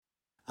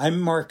I'm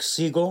Mark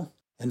Siegel,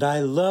 and I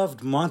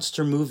loved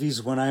monster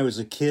movies when I was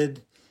a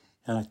kid,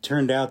 and it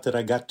turned out that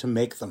I got to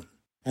make them.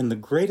 And the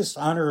greatest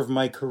honor of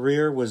my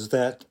career was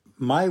that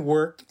my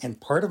work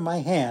and part of my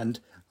hand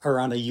are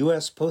on a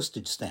U.S.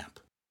 postage stamp.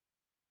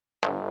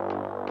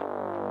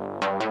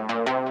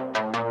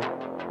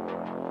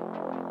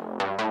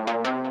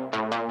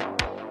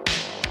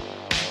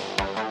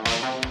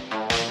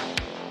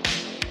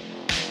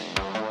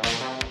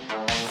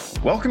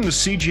 Welcome to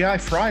CGI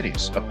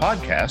Fridays, a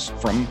podcast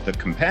from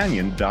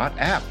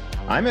thecompanion.app.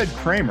 I'm Ed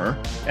Kramer,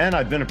 and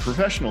I've been a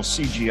professional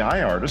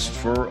CGI artist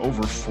for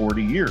over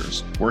 40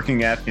 years,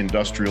 working at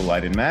Industrial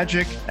Light and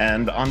Magic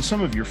and on some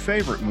of your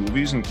favorite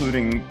movies,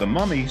 including The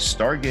Mummy,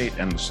 Stargate,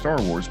 and the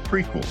Star Wars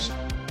prequels.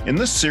 In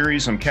this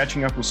series, I'm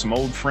catching up with some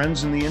old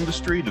friends in the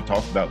industry to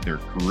talk about their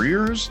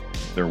careers,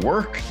 their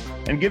work,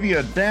 and give you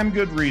a damn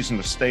good reason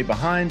to stay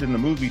behind in the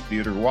movie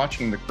theater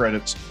watching the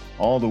credits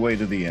all the way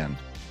to the end.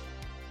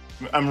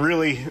 I'm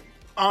really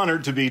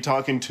honored to be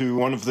talking to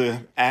one of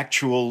the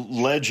actual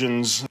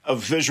legends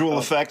of visual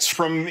effects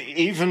from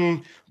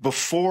even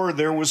before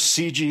there was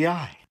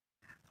CGI.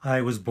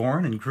 I was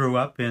born and grew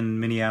up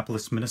in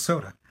Minneapolis,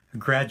 Minnesota. A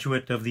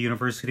graduate of the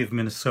University of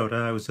Minnesota,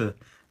 I was a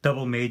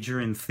double major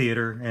in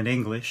theater and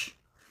English.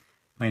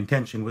 My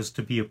intention was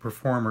to be a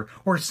performer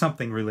or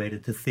something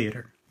related to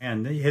theater.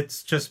 And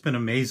it's just been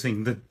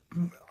amazing, the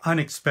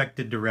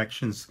unexpected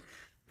directions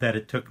that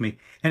it took me.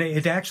 And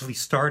it actually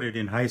started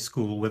in high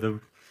school with a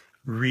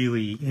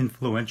really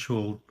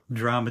influential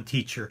drama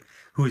teacher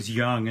who was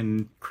young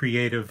and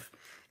creative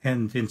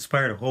and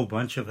inspired a whole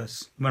bunch of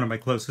us. One of my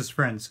closest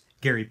friends,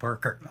 Gary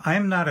Parker.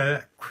 I'm not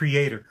a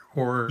creator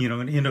or,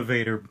 an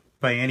innovator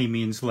by any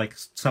means like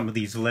some of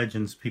these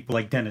legends, people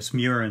like Dennis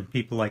Muir and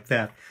people like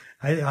that.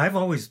 I've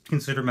always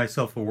considered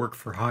myself a work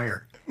for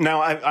hire.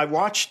 Now, I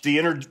watched the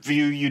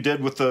interview you did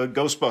with the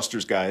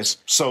Ghostbusters guys.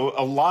 So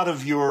a lot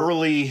of your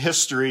early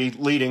history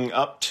leading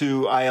up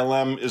to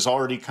ILM is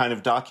already kind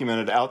of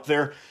documented out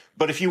there.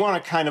 But if you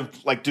want to kind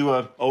of like do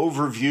an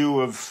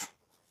overview of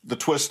the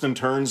twists and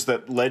turns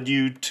that led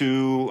you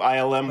to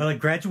ILM. Well, I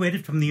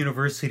graduated from the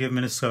University of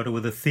Minnesota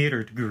with a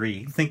theater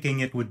degree,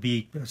 thinking it would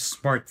be a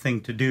smart thing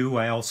to do.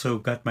 I also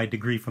got my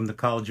degree from the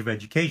College of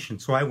Education.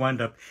 So I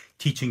wound up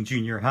teaching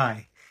junior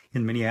high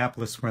in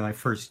Minneapolis for my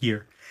first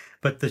year.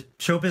 But the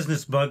show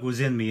business bug was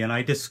in me, and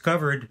I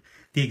discovered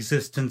the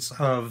existence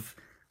of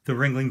the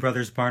Ringling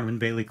Brothers Barnum and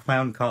Bailey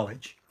Clown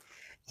College.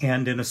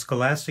 And in a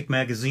Scholastic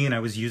magazine I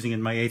was using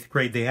in my 8th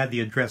grade, they had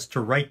the address to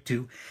write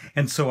to.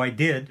 And so I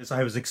did.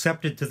 I was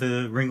accepted to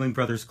the Ringling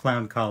Brothers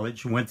Clown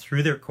College, went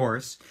through their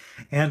course,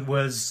 and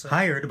was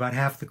hired, about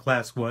half the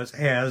class was,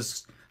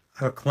 as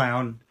a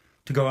clown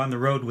to go on the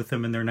road with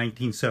them in their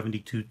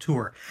 1972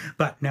 tour.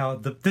 But now,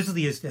 this is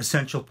the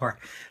essential part.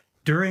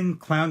 During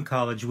Clown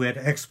College, we had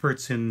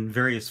experts in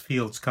various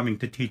fields coming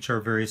to teach our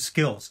various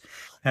skills.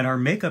 And our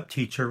makeup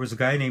teacher was a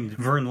guy named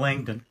Vern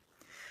Langdon,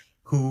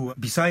 who,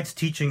 besides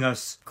teaching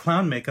us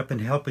clown makeup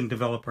and helping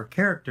develop our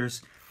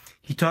characters,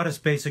 he taught us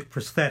basic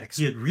prosthetics.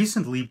 He had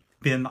recently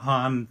been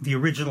on the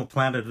original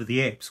Planet of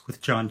the Apes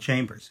with John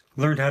Chambers.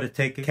 Learned how to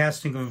take a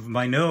casting of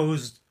my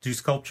nose, do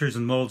sculptures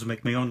and molds,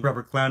 make my own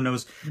rubber clown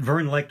nose.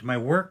 Vern liked my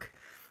work,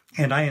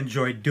 and I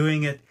enjoyed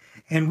doing it,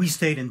 and we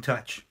stayed in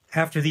touch.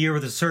 After the year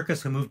with the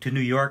circus, I moved to New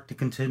York to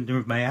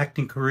continue my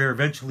acting career,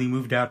 eventually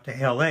moved out to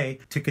L.A.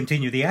 to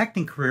continue the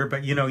acting career,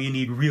 but you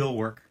need real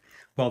work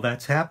while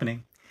that's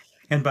happening.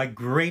 And by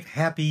great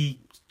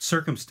happy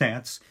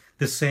circumstance,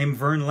 the same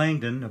Vern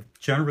Langdon, a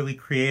generally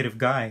creative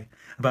guy,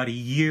 about a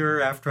year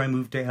after I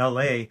moved to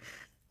L.A.,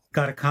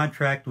 got a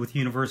contract with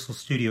Universal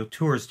Studio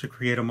Tours to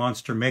create a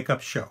monster makeup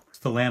show. It's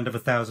The Land of a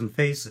Thousand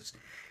Faces.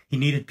 He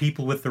needed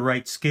people with the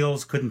right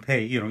skills, couldn't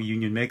pay,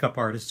 union makeup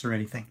artists or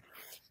anything.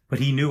 But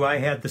he knew I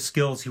had the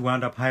skills. He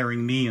wound up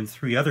hiring me and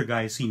 3 other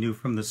guys he knew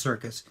from the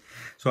circus.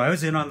 So I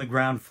was in on the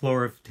ground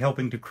floor of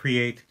helping to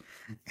create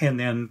and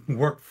then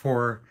work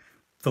for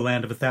The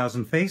Land of a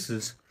Thousand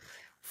Faces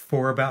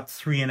for about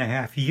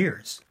 3.5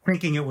 years,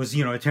 thinking it was,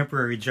 a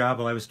temporary job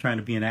while I was trying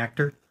to be an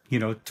actor,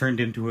 turned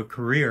into a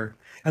career.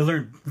 I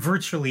learned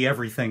virtually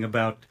everything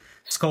about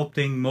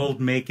sculpting, mold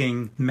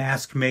making,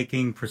 mask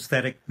making,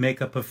 prosthetic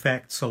makeup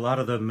effects, a lot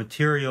of the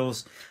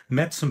materials.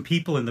 Met some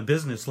people in the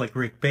business like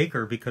Rick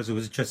Baker because it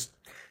was just,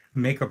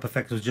 makeup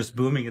effects was just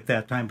booming at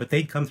that time, but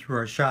they'd come through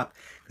our shop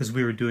because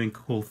we were doing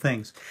cool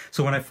things.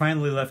 So when I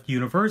finally left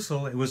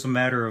Universal, it was a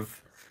matter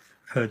of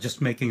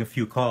just making a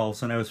few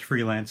calls, and I was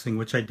freelancing,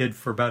 which I did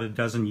for about a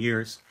dozen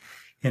years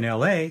in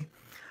LA.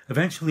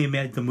 Eventually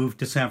made the move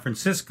to San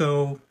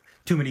Francisco.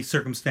 Too many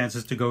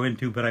circumstances to go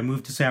into, but I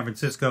moved to San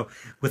Francisco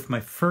with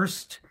my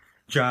first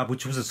job,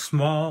 which was a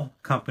small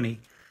company,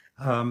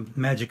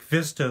 Magic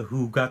Vista,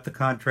 who got the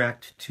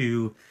contract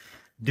to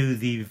do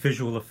the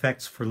visual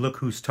effects for Look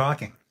Who's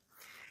Talking.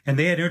 And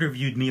they had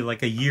interviewed me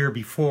like a year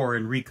before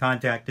and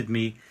recontacted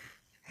me,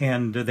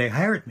 and they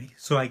hired me.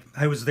 So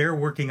I was there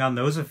working on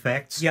those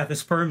effects. Yeah, the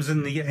sperms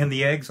and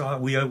the eggs,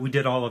 we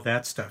did all of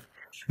that stuff.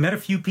 Met a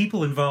few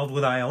people involved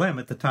with ILM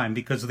at the time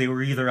because they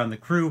were either on the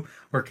crew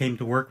or came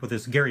to work with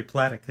us, Gary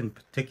Platek in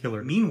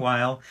particular.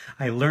 Meanwhile,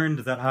 I learned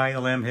that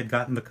ILM had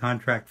gotten the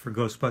contract for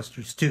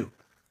Ghostbusters 2.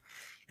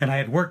 And I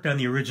had worked on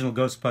the original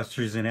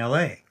Ghostbusters in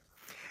L.A.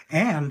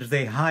 And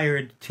they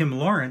hired Tim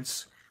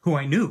Lawrence, who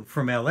I knew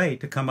from L.A.,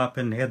 to come up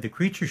and head the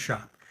creature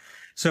shop.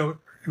 So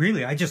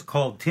really, I just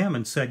called Tim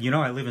and said,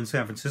 I live in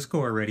San Francisco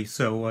already,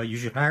 so you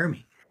should hire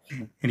me.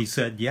 And he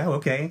said, yeah,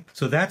 okay.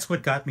 So that's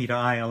what got me to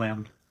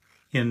ILM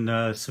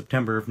in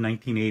September of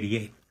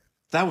 1988.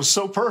 That was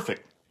so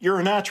perfect. You're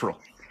a natural.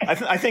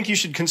 I think you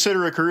should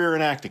consider a career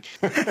in acting.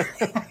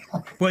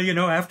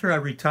 Well, after I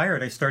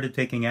retired, I started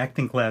taking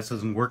acting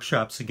classes and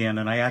workshops again,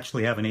 and I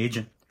actually have an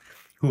agent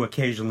who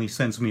occasionally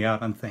sends me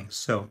out on things.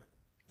 So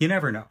you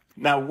never know.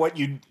 Now, what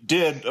you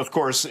did, of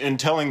course, in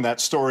telling that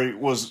story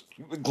was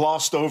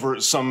glossed over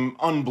some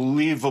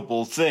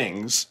unbelievable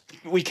things.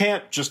 We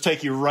can't just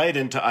take you right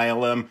into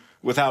ILM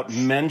without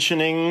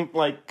mentioning,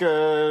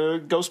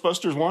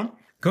 Ghostbusters 1?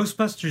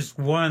 Ghostbusters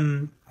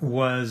 1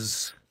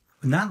 was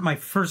not my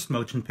first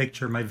motion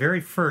picture. My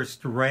very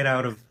first, right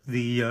out of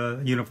the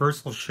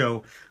Universal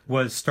show,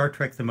 was Star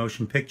Trek the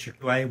Motion Picture.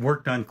 I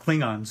worked on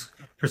Klingons,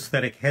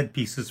 prosthetic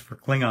headpieces for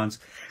Klingons,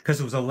 because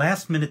it was a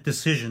last-minute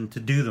decision to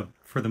do them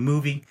for the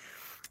movie,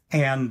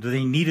 and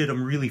they needed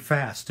them really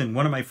fast. And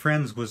one of my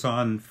friends was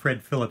on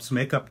Fred Phillips'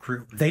 makeup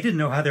crew. They didn't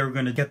know how they were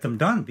going to get them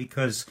done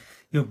because,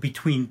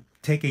 between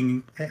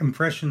taking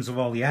impressions of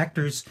all the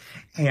actors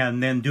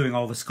and then doing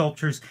all the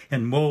sculptures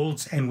and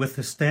molds, and with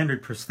the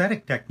standard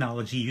prosthetic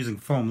technology using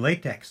foam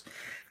latex,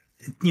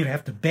 you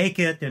have to bake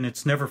it, and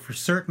it's never for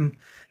certain.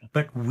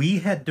 But we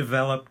had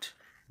developed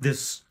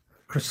this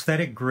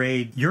prosthetic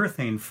grade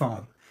urethane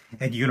foam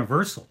at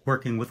Universal,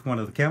 working with one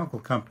of the chemical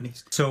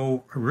companies.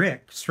 So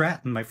Rick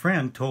Stratton, my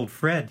friend, told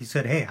Fred, he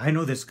said, hey, I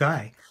know this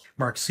guy,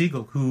 Mark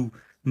Siegel, who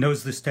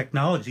knows this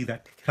technology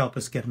that could help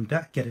us get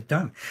it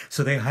done.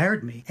 So they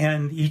hired me.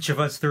 And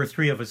there were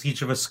three of us,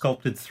 each of us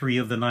sculpted 3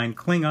 of the 9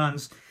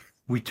 Klingons.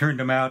 We turned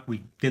them out.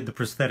 We did the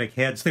prosthetic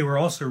heads. They were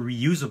also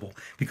reusable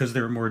because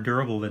they were more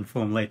durable than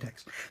foam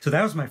latex. So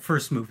that was my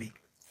first movie.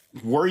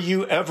 Were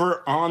you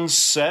ever on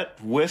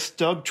set with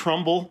Doug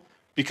Trumbull?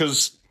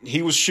 Because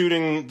he was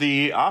shooting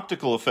the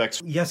optical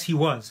effects. Yes, he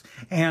was.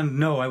 And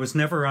no, I was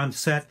never on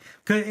set.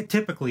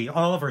 Typically,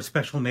 all of our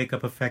special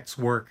makeup effects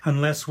work,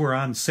 unless we're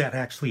on set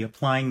actually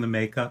applying the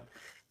makeup,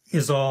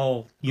 is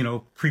all,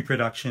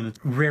 pre-production.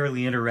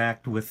 Rarely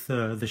interact with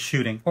the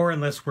shooting, or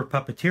unless we're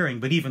puppeteering.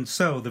 But even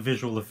so, the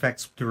visual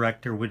effects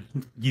director would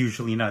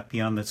usually not be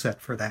on the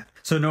set for that.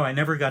 So no, I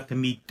never got to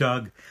meet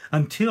Doug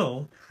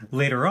until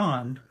later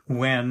on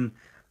when,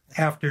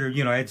 after,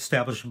 I had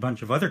established a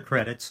bunch of other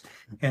credits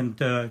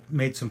and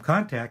made some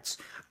contacts,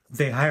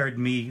 they hired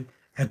me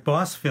at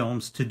Boss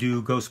Films to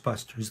do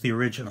Ghostbusters, the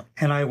original.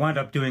 And I wound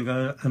up doing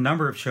a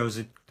number of shows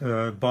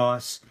at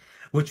Boss,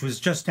 which was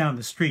just down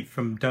the street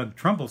from Doug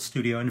Trumbull's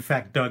studio. In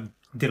fact, Doug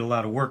did a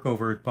lot of work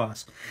over at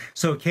Boss.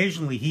 So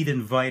occasionally he'd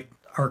invite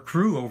our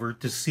crew over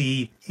to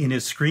see in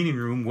his screening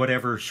room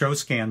whatever show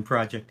scan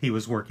project he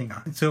was working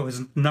on. So it was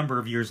a number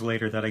of years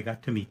later that I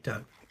got to meet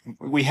Doug.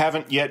 We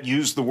haven't yet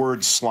used the word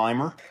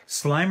Slimer.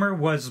 Slimer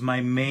was my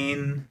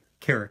main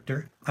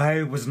character.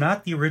 I was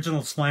not the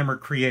original Slimer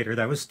creator.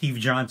 That was Steve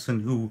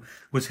Johnson, who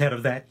was head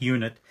of that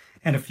unit,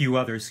 and a few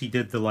others. He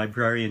did the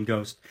librarian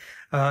ghost.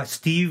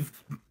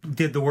 Steve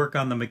did the work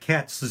on the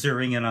maquettes,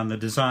 zeroing in on the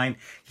design.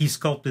 He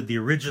sculpted the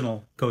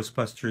original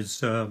Ghostbusters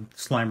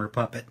Slimer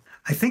puppet.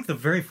 I think the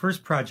very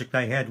first project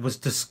I had was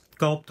to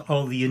sculpt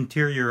all the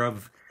interior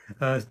of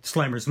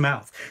Slimer's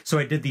mouth. So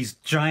I did these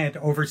giant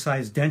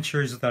oversized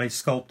dentures that I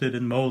sculpted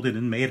and molded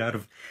and made out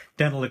of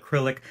dental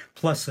acrylic,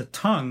 plus a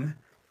tongue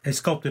I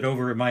sculpted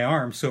over my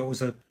arm. So it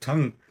was a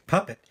tongue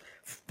puppet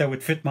that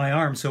would fit my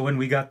arm. So when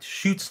we got to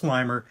shoot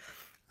Slimer,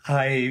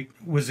 I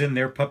was in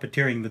there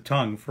puppeteering the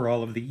tongue for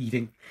all of the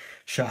eating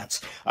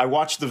shots. I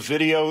watched the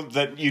video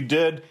that you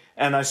did,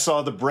 and I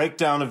saw the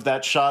breakdown of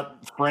that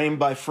shot frame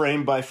by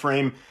frame by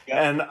frame,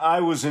 and I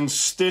was in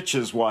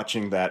stitches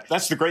watching that.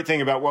 That's the great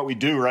thing about what we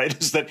do, right,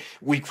 is that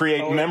we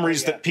create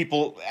memories that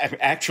people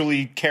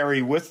actually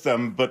carry with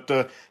them. But,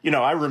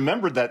 I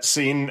remembered that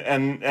scene,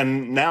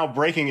 and now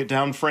breaking it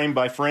down frame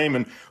by frame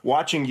and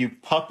watching you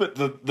puppet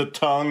the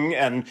tongue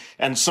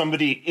and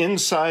somebody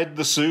inside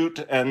the suit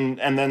and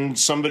then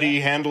somebody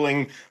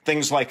handling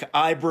things like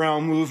eyebrow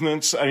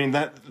movements. I mean,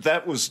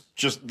 that was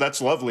just,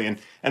 that's lovely.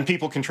 And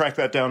people can track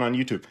that down on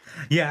YouTube.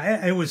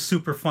 Yeah, it was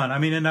super fun. I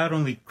mean, it not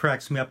only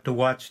cracks me up to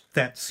watch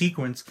that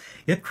sequence,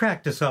 it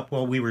cracked us up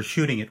while we were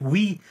shooting it.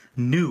 We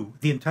knew,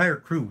 the entire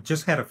crew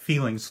just had a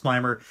feeling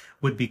Slimer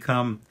would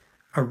become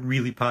a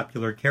really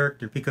popular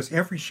character, because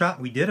every shot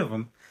we did of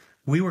him,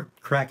 we were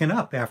cracking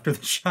up after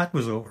the shot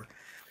was over.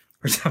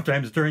 Or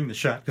sometimes during the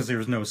shot, because there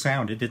was no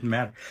sound. It didn't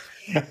matter,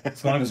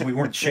 as long as we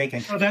weren't shaking.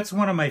 So that's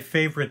one of my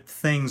favorite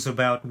things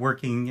about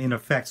working in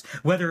effects,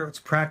 whether it's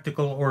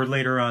practical or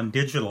later on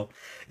digital,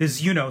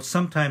 is,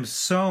 sometimes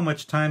so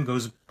much time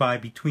goes by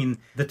between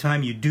the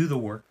time you do the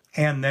work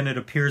and then it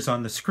appears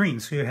on the screen.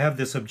 So you have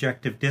this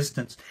objective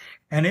distance.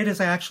 And it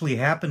has actually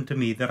happened to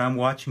me that I'm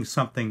watching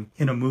something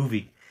in a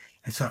movie.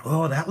 I thought,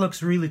 oh, that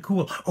looks really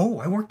cool. Oh,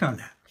 I worked on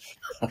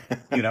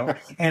that.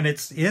 And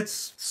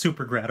it's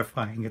super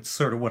gratifying. It's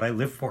sort of what I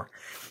live for.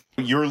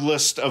 Your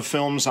list of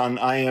films on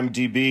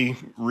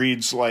IMDb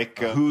reads like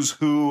who's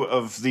who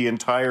of the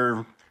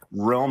entire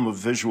realm of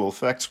visual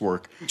effects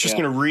work. Just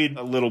going to read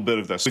a little bit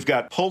of this. We've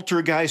got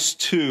Poltergeist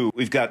 2.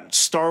 We've got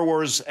Star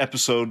Wars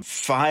Episode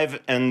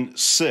 5 and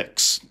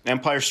 6.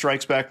 Empire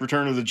Strikes Back,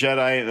 Return of the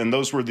Jedi, and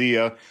those were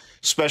the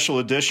special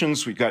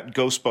editions. We've got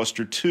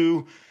Ghostbuster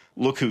 2,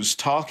 Look Who's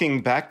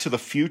Talking, Back to the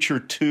Future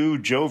 2,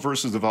 Joe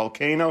versus the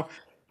Volcano,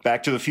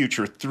 Back to the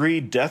Future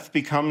 3, Death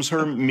Becomes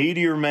Her,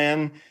 Meteor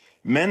Man,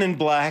 Men in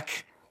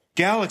Black,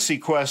 Galaxy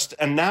Quest,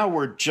 and now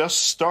we're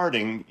just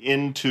starting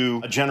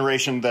into a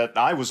generation that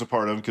I was a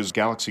part of because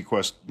Galaxy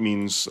Quest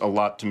means a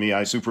lot to me.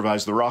 I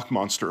supervised the Rock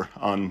Monster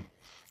on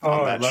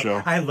that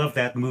show. I love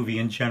that movie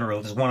in general.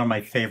 It's one of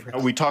my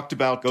favorites. We talked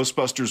about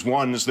Ghostbusters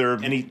 1. Is there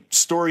any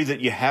story that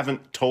you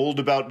haven't told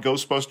about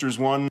Ghostbusters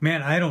 1?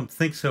 Man, I don't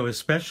think so,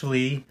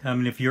 especially,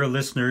 if your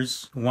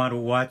listeners want to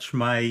watch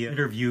my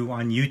interview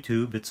on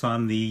YouTube, it's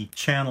on the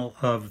channel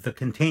of the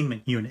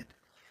Containment Unit,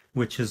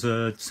 which is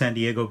a San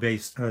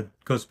Diego-based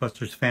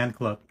Ghostbusters fan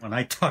club. And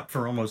I talked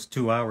for almost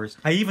 2 hours.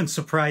 I even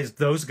surprised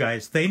those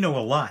guys. They know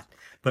a lot.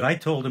 But I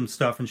told them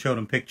stuff and showed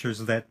them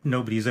pictures that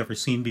nobody's ever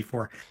seen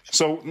before.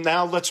 So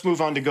now let's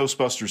move on to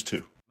Ghostbusters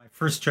 2. My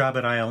first job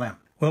at ILM.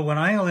 Well, when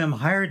ILM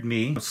hired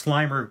me,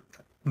 Slimer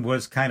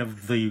was kind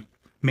of the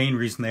main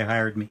reason they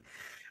hired me.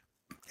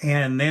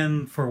 And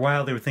then for a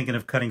while they were thinking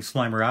of cutting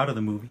Slimer out of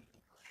the movie.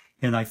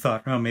 And I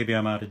thought, oh, maybe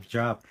I'm out of the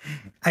job.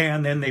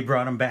 And then they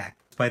brought him back.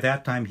 By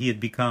that time, he had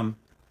become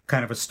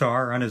kind of a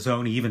star on his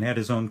own. He even had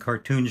his own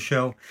cartoon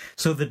show.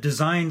 So the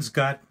designs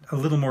got a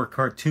little more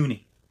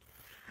cartoony.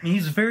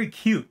 He's very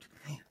cute,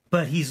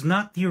 but he's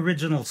not the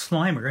original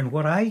Slimer. And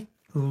what I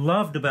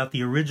loved about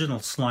the original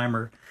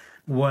Slimer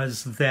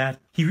was that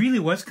he really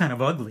was kind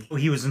of ugly.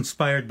 He was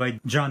inspired by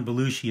John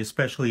Belushi,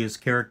 especially his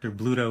character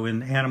Bluto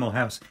in Animal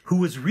House, who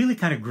was really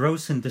kind of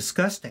gross and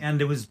disgusting. And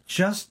it was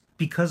just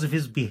because of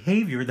his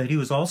behavior that he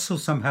was also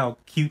somehow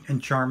cute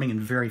and charming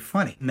and very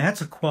funny. And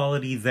that's a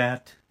quality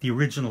that the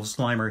original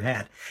Slimer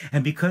had.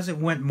 And because it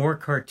went more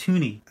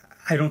cartoony,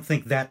 I don't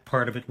think that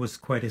part of it was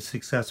quite as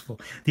successful.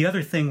 The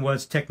other thing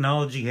was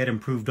technology had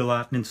improved a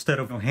lot, and instead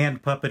of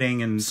hand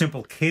puppeting and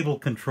simple cable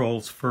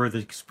controls for the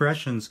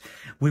expressions,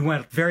 we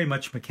went very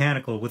much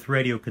mechanical with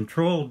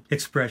radio-controlled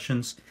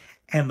expressions,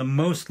 and the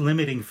most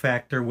limiting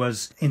factor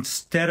was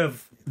instead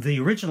of the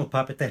original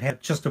puppet that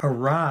had just a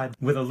rod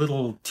with a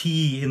little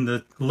T in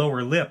the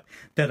lower lip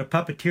that a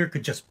puppeteer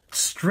could just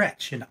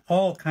stretch in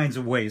all kinds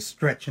of ways,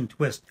 stretch and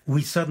twist.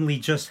 We suddenly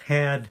just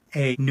had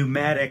a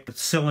pneumatic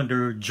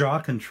cylinder jaw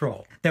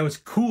control. That was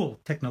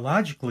cool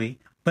technologically,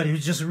 but it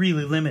was just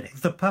really limiting.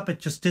 The puppet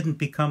just didn't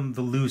become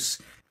the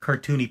loose,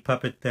 cartoony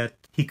puppet that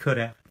he could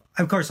have.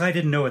 Of course, I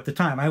didn't know at the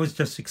time. I was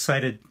just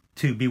excited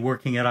to be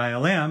working at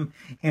ILM,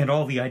 and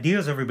all the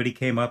ideas everybody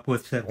came up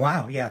with said,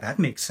 wow, yeah, that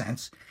makes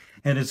sense.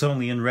 And it's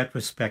only in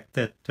retrospect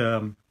that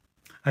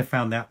I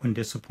found that one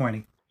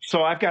disappointing.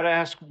 So I've got to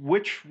ask,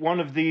 which one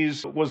of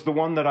these was the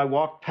one that I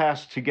walked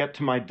past to get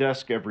to my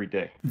desk every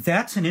day?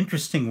 That's an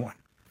interesting one.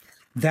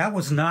 That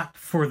was not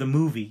for the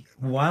movie.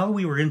 While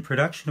we were in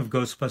production of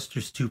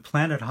Ghostbusters 2,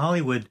 Planet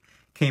Hollywood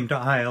came to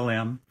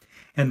ILM,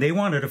 and they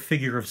wanted a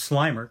figure of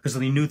Slimer, because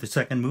they knew the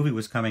second movie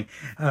was coming.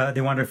 They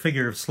wanted a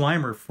figure of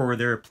Slimer for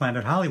their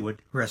Planet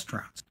Hollywood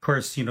restaurants. Of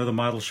course, the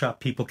model shop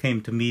people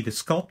came to me to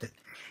sculpt it.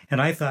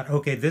 And I thought,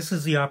 okay, this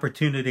is the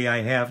opportunity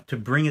I have to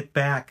bring it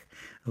back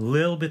a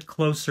little bit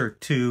closer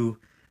to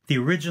the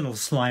original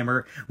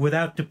Slimer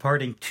without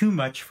departing too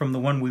much from the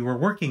one we were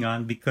working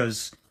on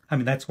because,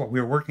 that's what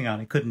we were working on.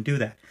 I couldn't do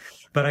that.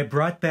 But I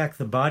brought back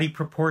the body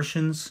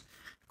proportions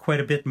quite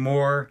a bit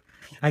more.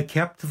 I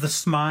kept the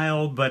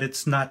smile, but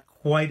it's not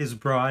quite as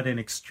broad and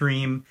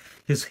extreme.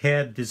 His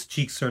head, his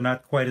cheeks are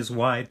not quite as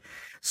wide.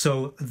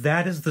 So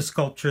that is the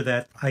sculpture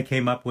that I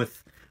came up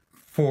with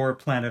for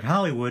Planet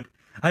Hollywood.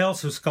 I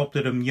also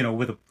sculpted him,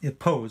 with a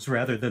pose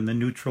rather than the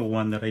neutral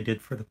one that I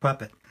did for the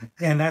puppet.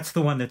 And that's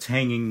the one that's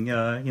hanging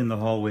in the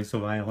hallways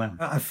of ILM.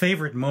 A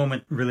favorite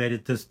moment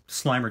related to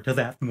Slimer, to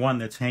that one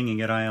that's hanging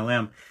at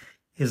ILM,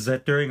 is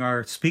that during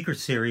our speaker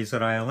series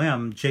at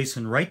ILM,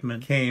 Jason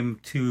Reitman came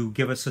to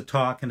give us a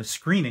talk and a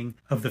screening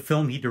of the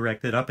film he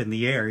directed, Up in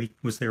the Air. He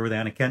was there with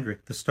Anna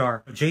Kendrick, the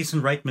star.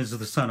 Jason Reitman is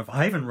the son of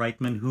Ivan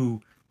Reitman,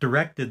 who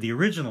directed the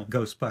original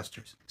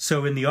Ghostbusters.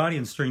 So in the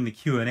audience during the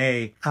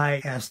Q&A, I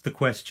asked the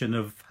question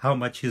of how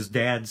much his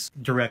dad's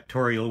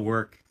directorial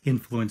work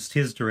influenced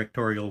his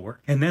directorial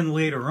work. And then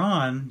later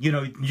on,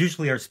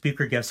 usually our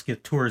speaker guests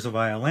get tours of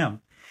ILM.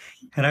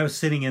 And I was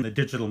sitting in the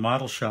digital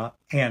model shop,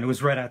 and it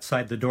was right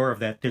outside the door of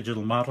that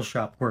digital model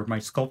shop where my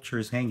sculpture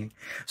is hanging.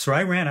 So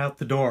I ran out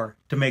the door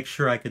to make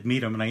sure I could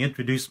meet him, and I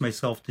introduced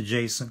myself to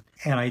Jason.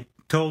 And I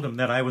told him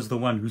that I was the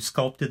one who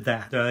sculpted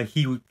that.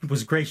 He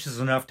was gracious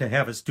enough to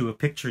have us do a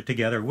picture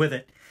together with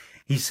it.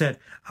 He said,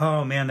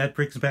 "Oh man, that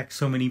brings back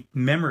so many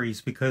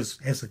memories because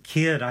as a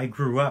kid, I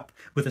grew up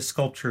with a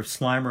sculpture of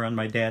Slimer on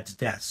my dad's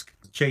desk."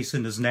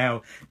 Jason is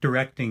now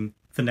directing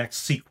the next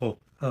sequel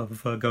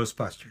of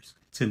Ghostbusters.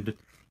 It's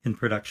in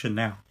production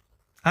now.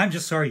 I'm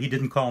just sorry he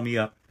didn't call me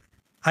up.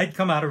 I'd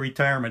come out of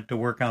retirement to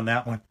work on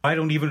that one. I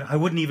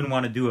wouldn't even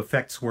want to do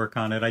effects work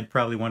on it. I'd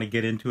probably want to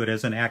get into it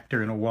as an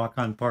actor in a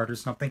walk-on part or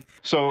something.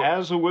 So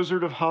as a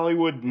Wizard of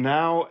Hollywood,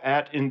 now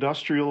at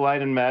Industrial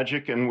Light and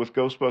Magic and with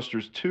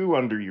Ghostbusters 2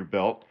 under your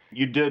belt,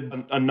 you did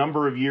a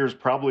number of years,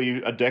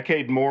 probably a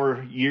decade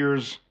more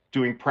years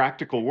doing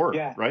practical work,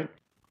 right?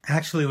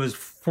 Actually, it was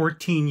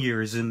 14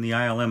 years in the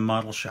ILM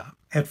model shop.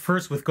 At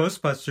first, with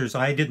Ghostbusters,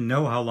 I didn't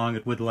know how long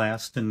it would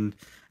last, and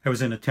I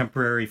was in a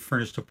temporary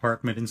furnished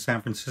apartment in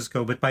San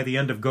Francisco. But by the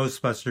end of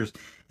Ghostbusters,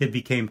 it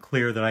became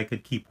clear that I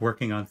could keep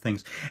working on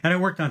things. And I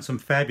worked on some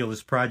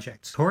fabulous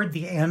projects. Toward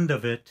the end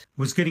of it,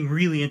 was getting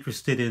really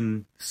interested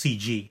in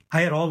CG.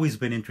 I had always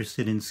been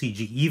interested in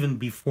CG, even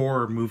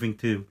before moving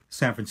to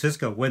San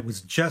Francisco, when it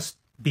was just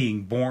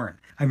being born.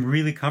 I'm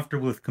really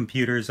comfortable with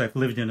computers. I've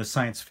lived in a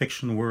science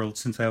fiction world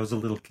since I was a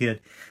little kid.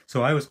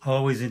 So I was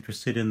always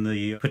interested in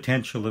the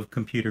potential of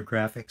computer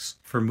graphics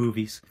for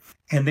movies.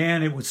 And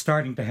then it was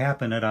starting to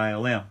happen at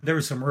ILM. There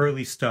was some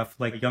early stuff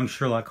like Young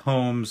Sherlock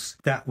Holmes.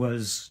 That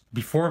was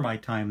before my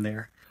time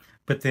there.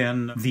 But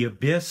then The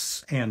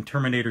Abyss and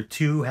Terminator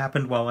 2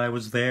 happened while I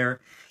was there.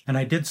 And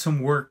I did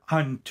some work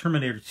on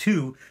Terminator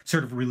 2,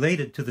 sort of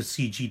related to the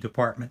CG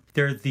department.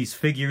 There are these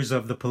figures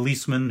of the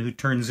policeman who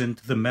turns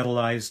into the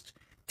metallized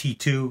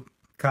T2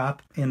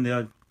 cop in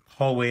the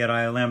hallway at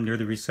ILM near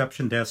the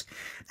reception desk.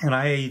 And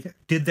I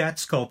did that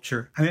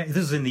sculpture. I mean, this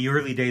is in the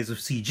early days of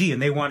CG,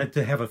 and they wanted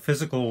to have a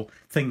physical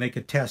thing they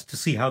could test to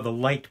see how the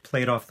light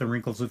played off the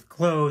wrinkles of the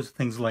clothes,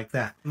 things like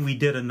that. And we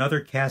did another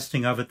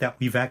casting of it that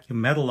we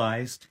vacuum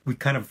metallized. We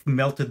kind of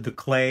melted the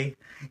clay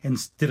and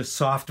did a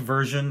soft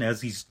version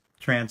as he's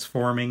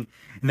transforming.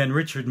 And then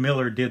Richard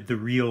Miller did the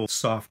real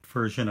soft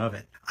version of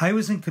it. I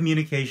was in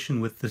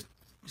communication with the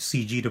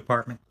CG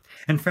department.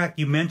 In fact,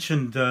 you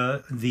mentioned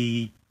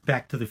the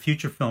Back to the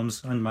Future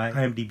films on my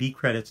IMDb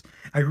credits.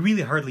 I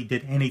really hardly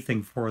did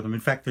anything for them. In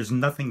fact, there's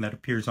nothing that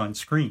appears on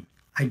screen.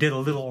 I did a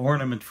little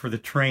ornament for the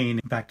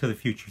train, Back to the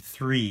Future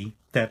 3,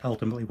 that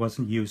ultimately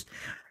wasn't used.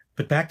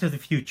 But Back to the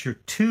Future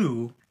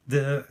 2,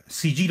 the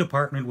CG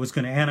department was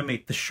going to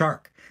animate the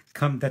shark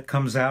that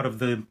comes out of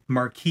the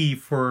marquee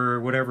for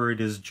whatever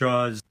it is,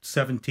 Jaws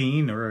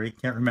 17, or I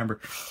can't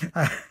remember.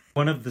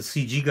 One of the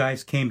CG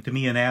guys came to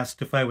me and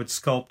asked if I would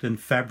sculpt and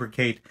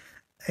fabricate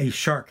a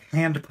shark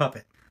hand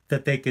puppet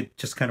that they could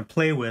just kind of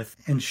play with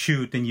and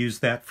shoot and use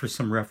that for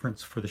some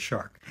reference for the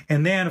shark.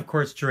 And then, of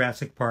course,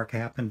 Jurassic Park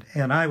happened,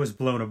 and I was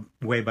blown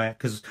away by it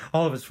because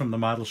all of us from the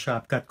model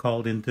shop got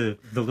called into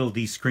the Little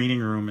D screening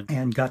room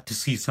and got to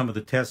see some of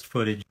the test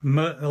footage.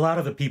 A lot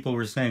of the people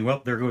were saying,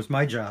 well, there goes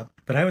my job.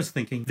 But I was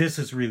thinking, this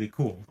is really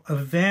cool.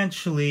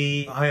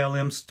 Eventually,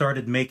 ILM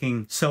started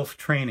making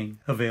self-training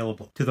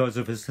available to those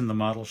of us in the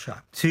model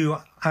shop. To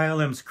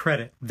ILM's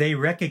credit, they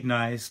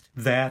recognized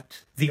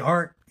that the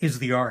art is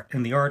the art,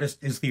 and the artist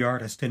is the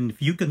artist. And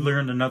if you can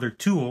learn another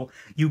tool,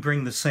 you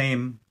bring the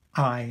same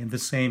eye and the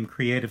same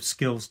creative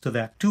skills to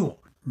that tool.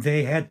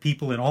 They had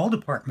people in all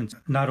departments,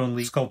 not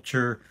only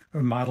sculpture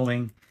or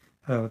modeling,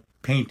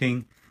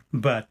 painting,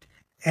 but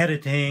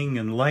editing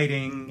and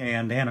lighting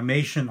and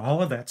animation,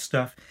 all of that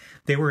stuff.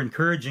 They were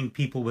encouraging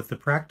people with the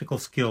practical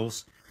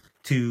skills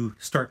to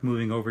start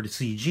moving over to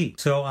CG.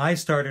 So I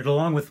started,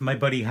 along with my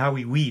buddy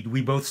Howie Weed,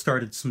 we both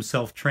started some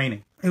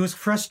self-training. It was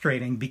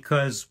frustrating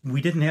because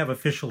we didn't have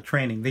official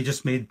training. They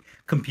just made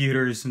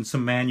computers and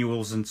some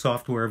manuals and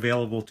software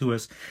available to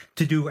us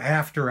to do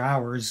after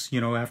hours,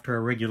 after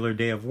a regular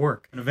day of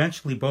work. And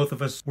eventually both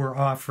of us were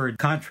offered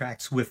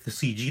contracts with the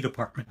CG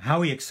department.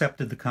 Howie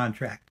accepted the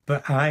contract,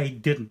 but I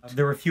didn't.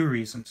 There were a few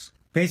reasons.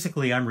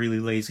 Basically, I'm really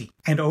lazy.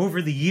 And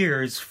over the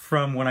years,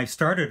 from when I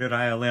started at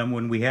ILM,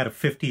 when we had a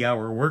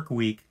 50-hour work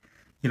week,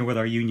 with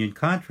our union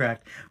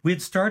contract, we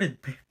had started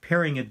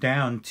paring it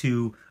down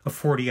to a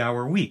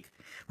 40-hour week,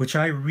 which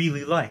I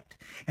really liked.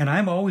 And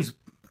I'm always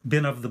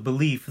been of the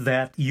belief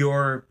that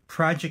your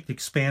project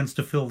expands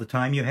to fill the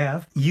time you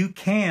have. You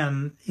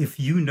can, if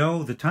you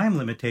know the time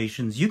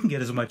limitations, you can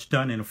get as much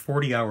done in a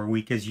 40-hour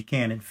week as you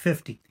can in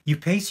 50. You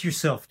pace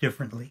yourself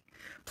differently.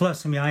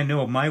 Plus, I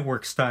know my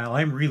work style.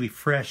 I'm really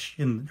fresh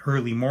in the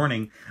early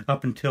morning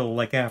up until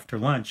like after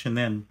lunch, and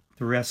then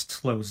the rest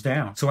slows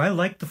down. So I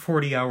like the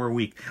 40-hour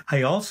week.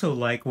 I also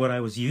like what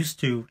I was used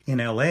to in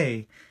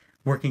LA,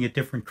 working at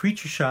different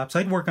creature shops.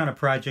 I'd work on a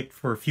project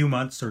for a few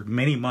months or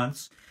many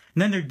months,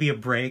 and then there'd be a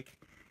break,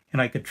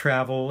 and I could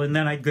travel, and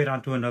then I'd get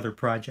onto another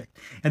project.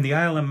 And the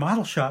ILM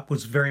model shop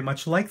was very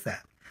much like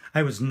that.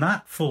 I was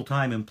not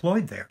full-time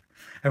employed there.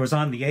 I was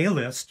on the A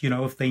list,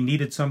 if they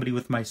needed somebody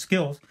with my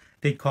skills,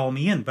 they'd call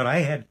me in. But I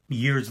had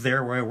years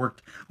there where I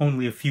worked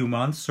only a few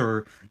months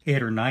or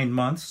 8 or 9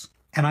 months.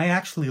 And I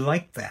actually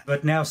liked that.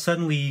 But now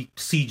suddenly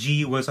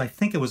CG was, I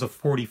think it was a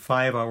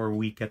 45-hour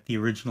week at the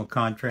original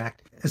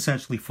contract,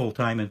 essentially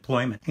full-time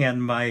employment.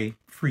 And my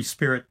free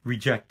spirit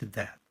rejected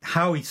that.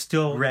 Howie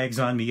still rags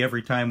on me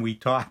every time we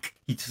talk.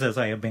 He says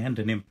I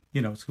abandon him,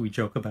 so we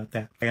joke about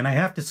that. And I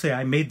have to say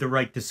I made the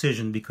right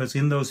decision, because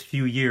in those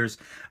few years,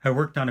 I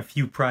worked on a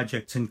few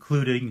projects,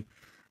 including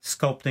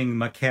sculpting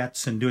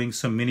maquettes and doing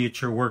some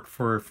miniature work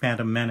for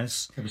Phantom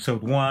Menace,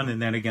 episode 1,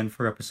 and then again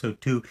for episode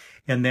 2,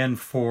 and then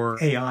for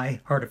AI,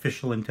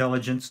 artificial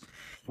intelligence.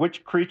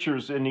 Which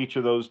creatures in each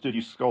of those did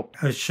you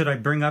sculpt? Should I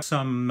bring up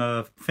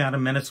some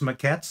Phantom Menace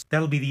maquettes?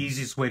 That'll be the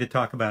easiest way to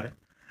talk about it.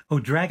 Oh,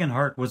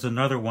 Dragonheart was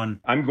another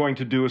one. I'm going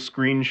to do a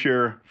screen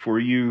share for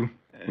you,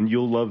 and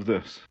you'll love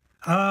this.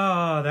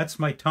 Ah, that's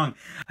my tongue.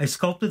 I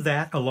sculpted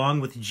that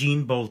along with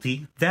Gene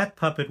Bolte. That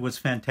puppet was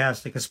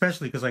fantastic,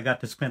 especially because I got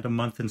to spend a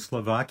month in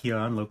Slovakia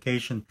on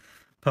location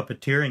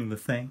puppeteering the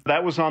thing.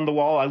 That was on the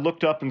wall. I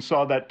looked up and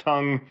saw that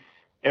tongue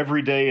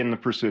every day in the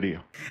Presidio.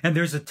 And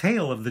there's a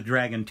tail of the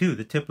dragon, too.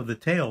 The tip of the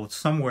tail is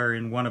somewhere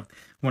in one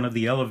of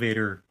the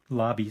elevator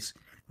lobbies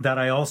that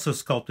I also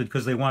sculpted,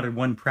 because they wanted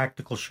one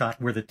practical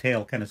shot where the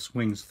tail kind of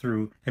swings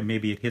through and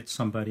maybe it hits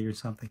somebody or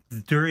something.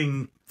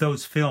 During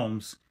those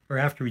films, or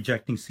after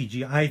rejecting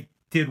CGI, I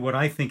did what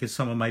I think is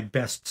some of my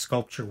best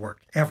sculpture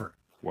work ever.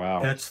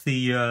 Wow. That's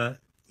the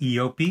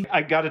Eope.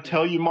 I got to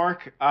tell you,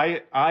 Mark,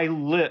 I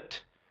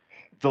lit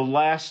the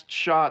last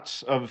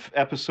shots of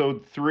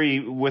episode 3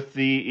 with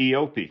the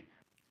Eope.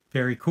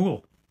 Very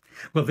cool.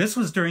 Well, this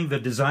was during the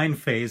design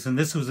phase, and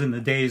this was in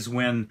the days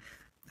when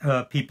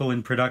people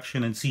in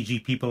production and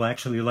CG people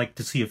actually like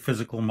to see a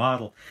physical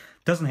model.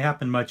 Doesn't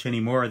happen much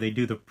anymore. They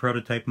do the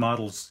prototype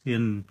models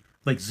in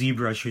like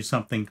ZBrush or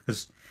something,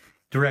 because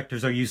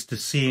directors are used to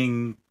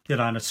seeing it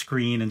on a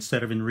screen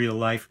instead of in real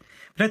life.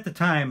 But at the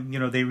time,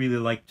 they really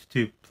liked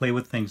to play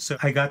with things. So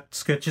I got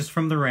sketches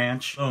from the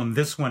ranch. And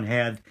this one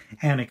had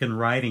Anakin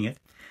riding it.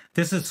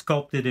 This is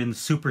sculpted in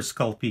Super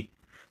Sculpey.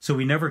 So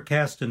we never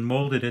cast and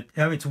molded it.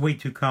 It's way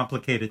too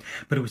complicated.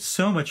 But it was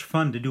so much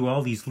fun to do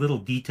all these little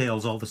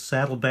details, all the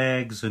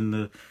saddlebags and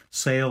the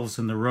sails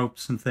and the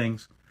ropes and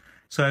things.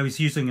 So I was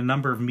using a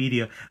number of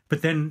media.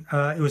 But then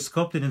it was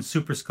sculpted in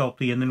Super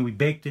Sculpey, and then we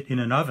baked it in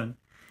an oven.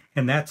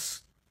 And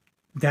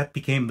that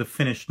became the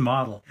finished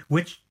model,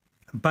 which,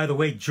 by the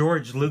way,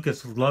 George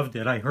Lucas loved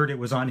it. I heard it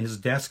was on his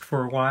desk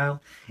for a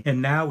while,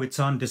 and now it's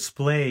on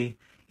display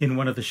in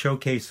one of the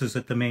showcases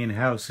at the main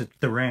house at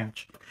the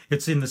ranch.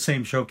 It's in the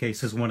same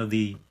showcase as one of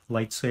the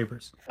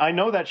lightsabers. I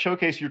know that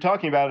showcase you're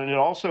talking about, and it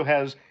also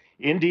has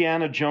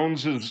Indiana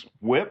Jones's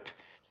whip,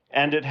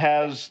 and it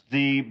has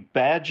the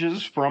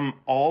badges from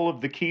all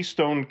of the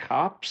Keystone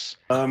Cops.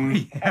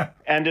 Yeah.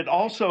 And it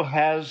also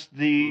has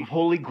the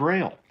Holy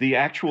Grail, the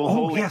actual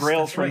Holy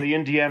Grail from right. the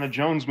Indiana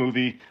Jones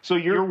movie. So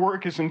your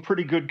work is in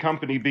pretty good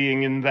company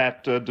being in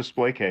that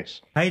display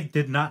case. I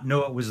did not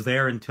know it was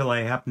there until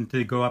I happened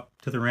to go up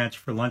to the ranch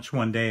for lunch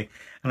one day,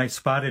 and I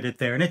spotted it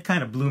there, and it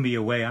kind of blew me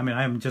away. I mean,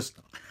 I'm just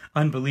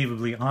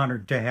unbelievably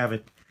honored to have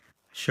it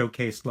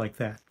showcased like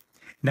that.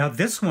 Now,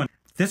 this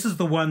is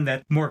the one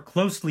that more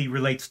closely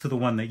relates to the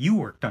one that you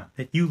worked on,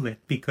 that you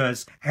lit,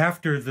 because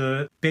after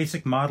the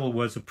basic model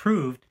was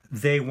approved,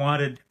 they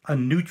wanted a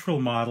neutral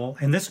model,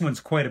 and this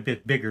one's quite a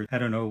bit bigger,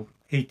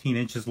 18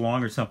 inches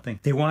long or something.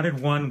 They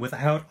wanted one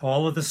without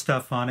all of the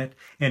stuff on it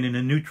and in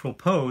a neutral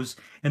pose,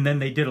 and then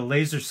they did a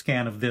laser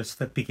scan of this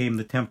that became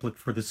the template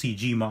for the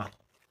CG model.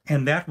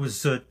 And that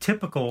was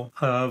typical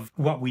of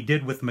what we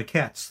did with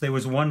maquettes. There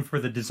was one for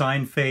the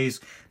design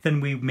phase, then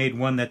we made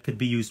one that could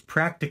be used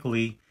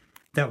practically,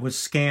 that was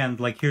scanned.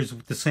 Like, here's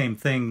the same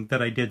thing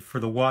that I did for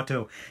the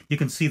Watto. You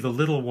can see the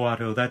little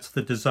Watto. That's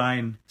the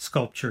design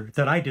sculpture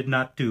that I did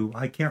not do.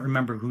 I can't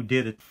remember who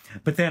did it.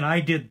 But then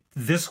I did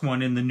this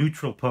one in the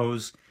neutral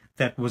pose.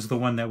 That was the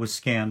one that was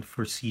scanned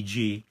for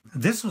CG.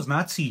 This was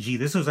not CG.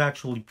 This was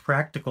actually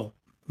practical.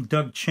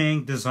 Doug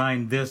Chang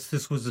designed this.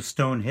 This was a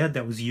stone head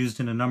that was used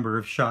in a number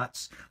of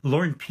shots.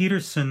 Lauren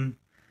Peterson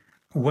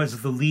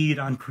was the lead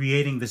on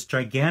creating this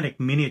gigantic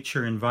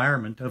miniature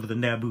environment of the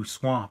Naboo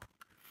swamp.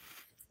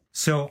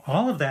 So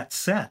all of that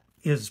set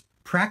is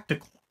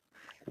practical.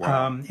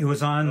 Wow. It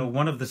was on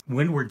one of the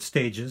windward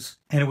stages,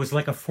 and it was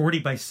like a 40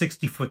 by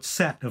 60 foot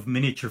set of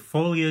miniature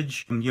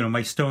foliage, and,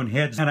 my stone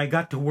heads. And I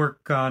got to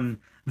work on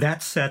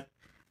that set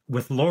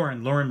with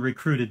Lauren. Lauren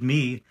recruited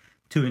me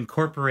to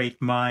incorporate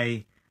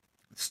my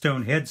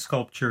stone head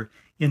sculpture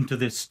into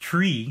this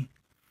tree.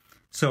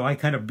 So I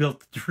kind of built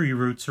the tree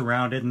roots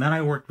around it, and then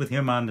I worked with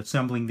him on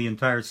assembling the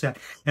entire set.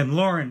 And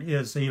Lauren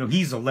is,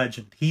 he's a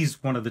legend.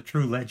 He's one of the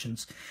true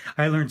legends.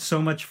 I learned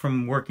so much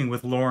from working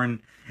with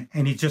Lauren,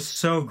 and he's just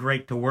so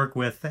great to work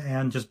with,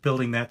 and just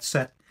building that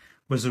set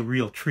was a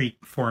real treat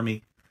for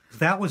me.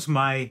 That was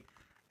my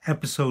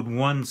episode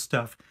 1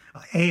 stuff.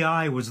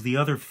 AI was the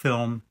other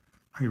film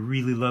I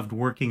really loved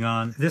working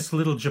on. This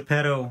little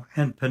Geppetto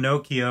and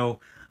Pinocchio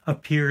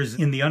appears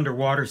in the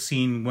underwater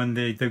scene when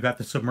they've got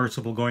the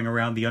submersible going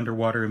around the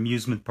underwater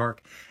amusement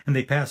park, and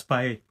they pass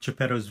by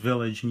Geppetto's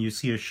village, and you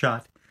see a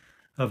shot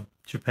of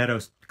Geppetto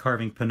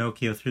carving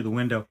Pinocchio through the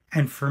window.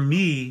 And for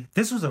me,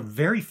 this was a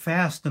very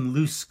fast and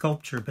loose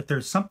sculpture, but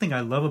there's something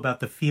I love about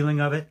the feeling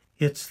of it.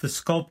 It's the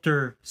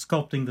sculptor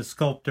sculpting the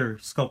sculptor,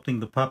 sculpting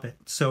the puppet.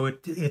 So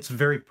it's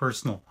very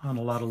personal on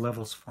a lot of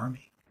levels for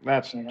me.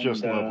 That's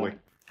just lovely.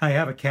 I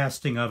have a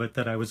casting of it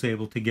that I was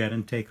able to get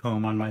and take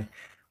home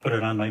put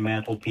it on my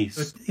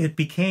mantelpiece. It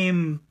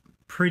became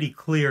pretty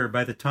clear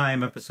by the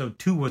time episode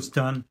 2 was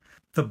done.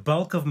 The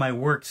bulk of my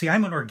work, see,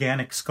 I'm an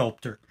organic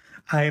sculptor.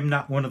 I am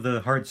not one of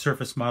the hard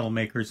surface model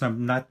makers. I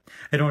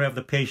don't have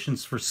the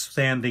patience for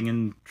sanding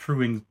and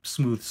truing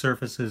smooth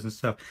surfaces and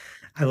stuff.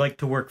 I like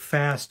to work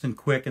fast and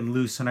quick and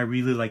loose, and I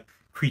really like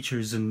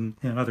creatures and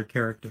other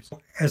characters.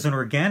 As an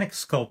organic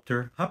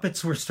sculptor,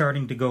 puppets were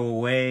starting to go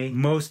away.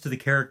 Most of the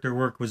character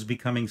work was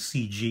becoming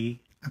CG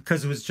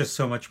because it was just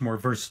so much more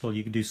versatile.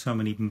 You could do so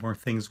many more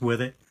things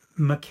with it.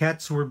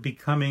 Maquettes were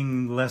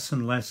becoming less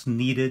and less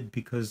needed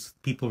because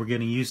people were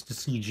getting used to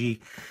CG.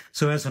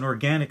 So as an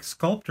organic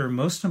sculptor,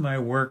 most of my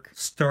work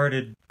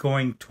started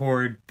going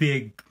toward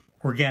big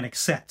organic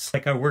sets.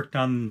 Like I worked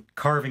on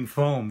carving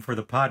foam for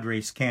the pod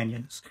race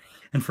canyons.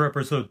 And for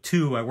episode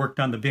 2, I worked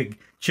on the big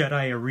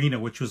Jedi arena,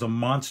 which was a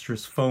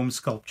monstrous foam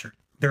sculpture.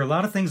 There are a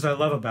lot of things I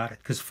love about it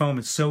because foam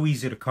is so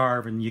easy to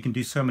carve and you can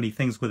do so many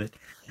things with it.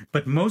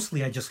 But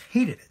mostly I just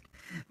hated it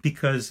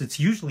because it's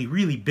usually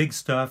really big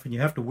stuff and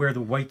you have to wear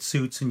the white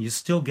suits and you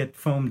still get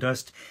foam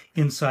dust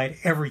inside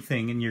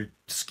everything, in your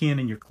skin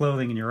and your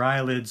clothing and your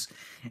eyelids.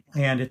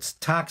 And it's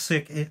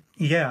toxic.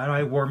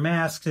 I wore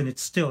masks and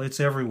it's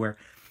everywhere.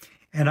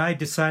 And I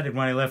decided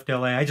when I left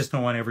LA, I just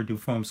don't want to ever do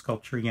foam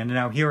sculpture again. And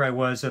now here I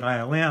was at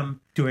ILM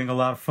doing a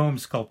lot of foam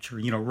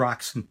sculpture,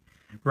 rocks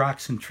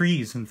and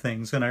trees and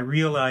things. And I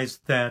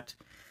realized that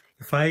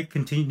if I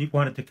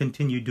wanted to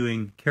continue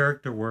doing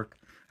character work,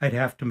 I'd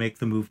have to make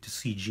the move to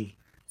CG.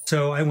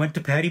 So I went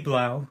to Patty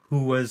Blau,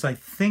 I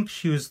think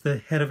she was the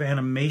head of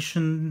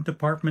animation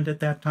department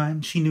at that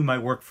time. She knew my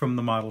work from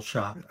the model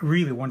shop. A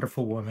really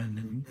wonderful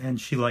woman,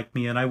 and she liked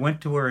me. And I went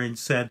to her and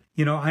said,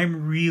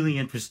 I'm really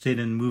interested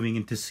in moving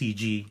into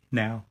CG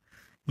now.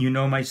 You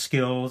know my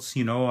skills,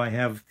 I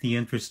have the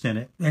interest in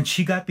it. And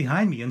she got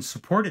behind me and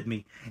supported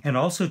me and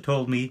also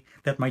told me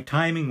that my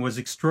timing was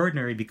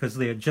extraordinary because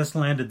they had just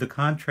landed the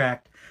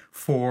contract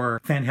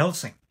for Van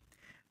Helsing,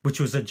 which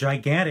was a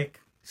gigantic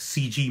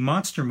CG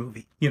monster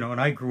movie, and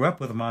I grew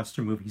up with the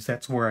monster movies.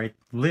 That's where I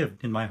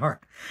lived in my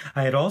heart.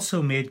 I had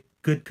also made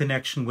good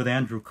connection with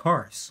Andrew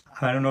Kars.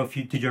 I don't know if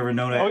did you ever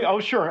know that? Oh,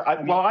 sure.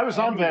 I was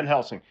on Van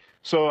Helsing.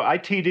 So I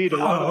TD'd a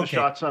lot of the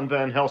shots on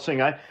Van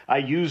Helsing. I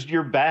used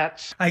your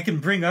bats. I can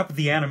bring up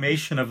the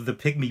animation of the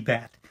pygmy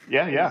bat.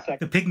 Yeah.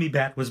 The pygmy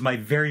bat was my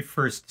very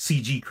first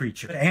CG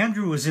creature. But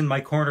Andrew was in my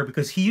corner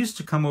because he used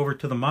to come over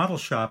to the model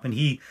shop and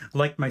he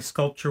liked my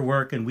sculpture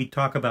work and we'd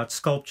talk about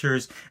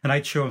sculptures and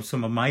I'd show him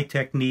some of my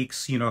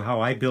techniques, how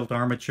I built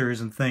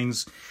armatures and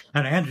things.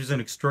 And Andrew's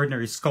an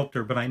extraordinary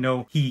sculptor, but I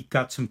know he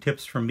got some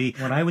tips from me.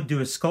 When I would do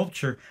a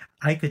sculpture,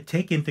 I could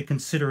take into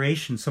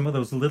consideration some of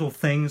those little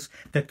things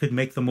that could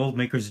make the mold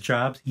maker's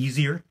jobs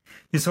easier.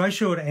 And so I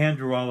showed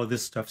Andrew all of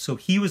this stuff. So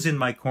he was in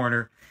my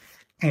corner.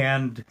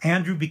 And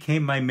Andrew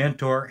became my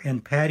mentor,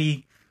 and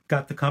Patty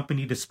got the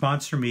company to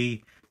sponsor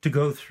me to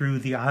go through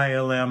the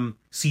ILM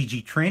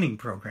CG training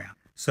program.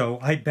 So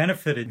I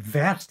benefited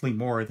vastly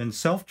more than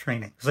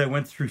self-training because I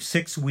went through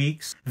 6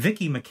 weeks.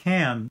 Vicki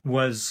McCann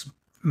was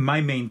my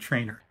main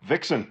trainer.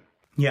 Vixen.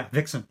 Yeah,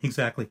 Vixen,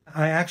 exactly.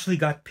 I actually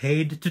got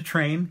paid to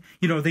train.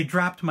 They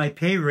dropped my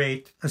pay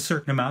rate a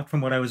certain amount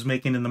from what I was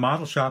making in the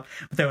model shop,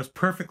 but that was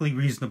perfectly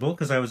reasonable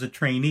because I was a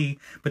trainee.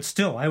 But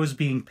still, I was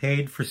being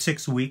paid for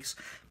 6 weeks.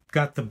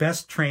 Got the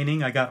best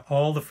training. I got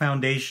all the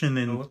foundation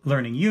in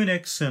learning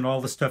Unix and all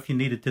the stuff you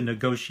needed to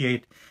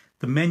negotiate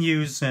the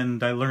menus,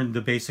 and I learned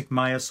the basic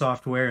Maya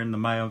software and the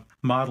Maya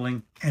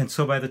modeling. And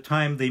so by the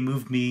time they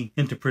moved me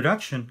into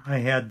production, I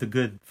had the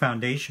good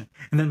foundation.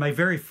 And then my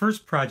very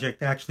first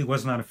project actually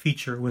was not a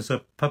feature. It was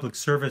a public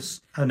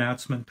service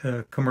announcement,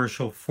 a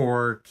commercial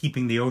for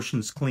keeping the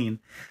oceans clean.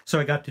 So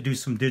I got to do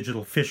some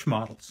digital fish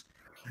models,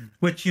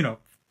 which,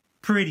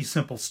 pretty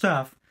simple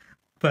stuff.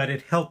 But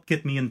it helped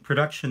get me in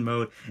production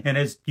mode. And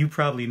as you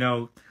probably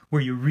know,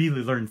 where you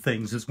really learn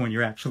things is when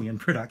you're actually in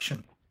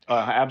production.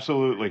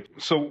 Absolutely.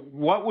 So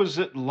what was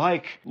it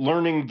like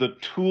learning the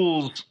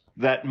tools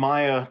that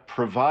Maya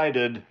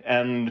provided?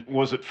 And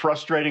was it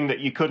frustrating that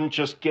you couldn't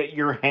just get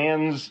your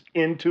hands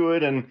into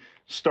it and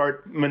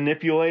start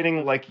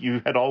manipulating like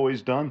you had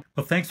always done?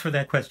 Well, thanks for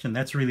that question.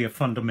 That's really a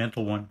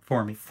fundamental one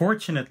for me.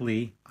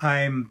 Fortunately,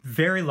 I'm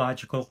very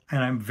logical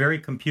and I'm very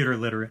computer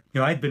literate.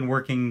 I'd been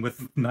working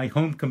with my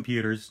home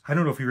computers. I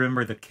don't know if you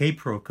remember the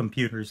K-Pro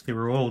computers. They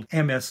were old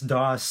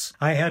MS-DOS.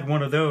 I had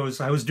one of those.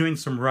 I was doing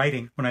some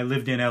writing when I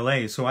lived in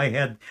LA. So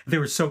they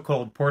were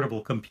so-called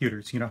portable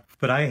computers,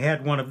 But I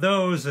had one of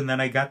those, and then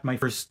I got my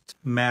first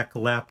Mac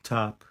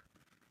laptop.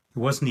 It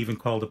wasn't even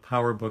called a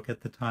PowerBook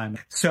at the time.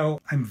 So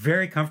I'm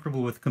very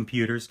comfortable with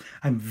computers.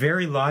 I'm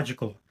very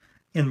logical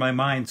in my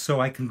mind,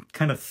 so I can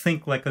kind of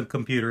think like a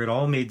computer. It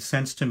all made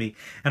sense to me.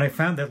 And I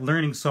found that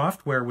learning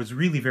software was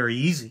really very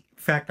easy.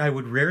 fact, I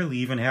would rarely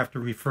even have to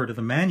refer to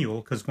the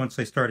manual because once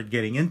I started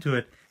getting into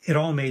it, it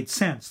all made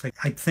sense. Like,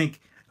 I'd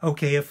think,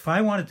 okay, if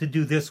I wanted to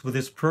do this with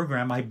this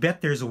program, I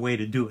bet there's a way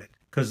to do it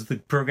because the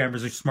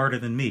programmers are smarter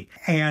than me.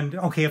 And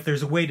okay, if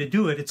there's a way to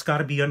do it, it's got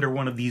to be under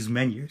one of these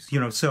menus,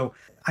 so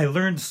I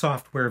learned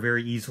software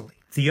very easily.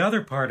 The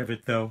other part of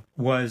it, though,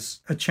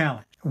 was a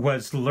challenge,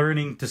 was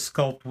learning to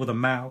sculpt with a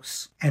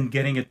mouse and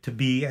getting it to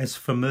be as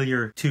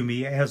familiar to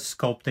me as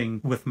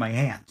sculpting with my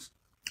hands.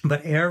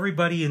 But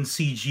everybody in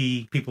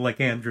CG, people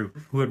like Andrew,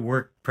 who had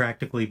worked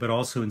practically, but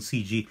also in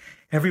CG,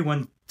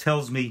 everyone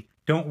tells me,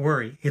 don't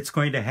worry, it's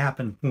going to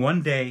happen.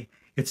 One day,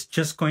 it's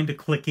just going to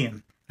click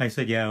in. I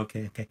said, yeah,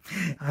 okay.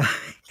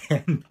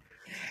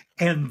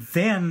 And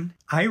then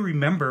I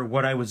remember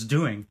what I was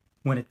doing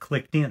when it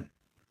clicked in.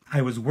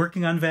 I was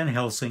working on Van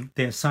Helsing.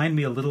 They assigned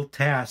me a little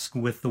task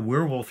with the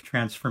werewolf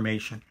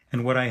transformation.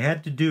 And what I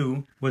had to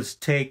do was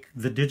take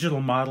the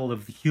digital model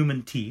of the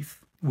human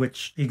teeth,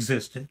 which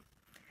existed,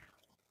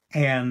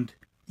 and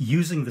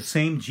using the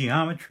same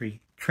geometry,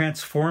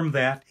 transform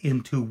that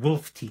into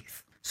wolf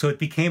teeth. So it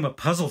became a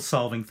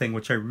puzzle-solving thing,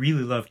 which I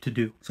really love to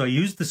do. So I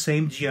used the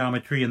same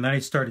geometry, and then I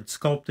started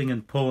sculpting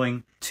and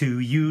pulling to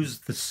use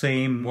the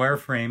same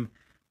wireframe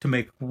to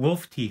make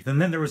wolf teeth.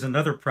 And then there was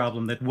another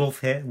problem that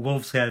wolves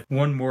had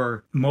one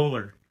more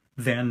molar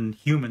than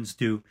humans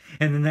do.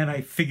 And then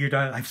I figured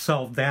out I've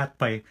solved that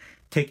by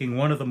taking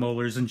one of the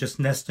molars and just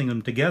nesting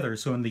them together.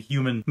 So in the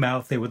human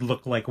mouth, they would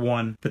look like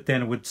one, but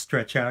then it would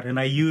stretch out. And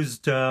I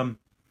used, I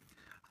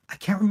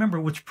can't remember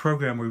which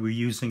program we were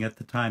using at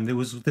the time.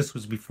 This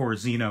was before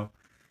Xeno.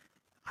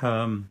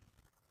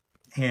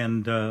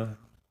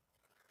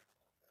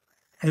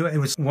 It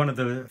was one of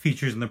the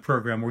features in the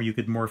program where you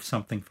could morph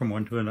something from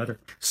one to another.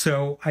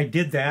 So I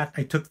did that.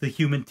 I took the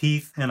human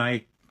teeth and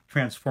I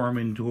transformed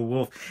into a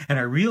wolf. And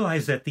I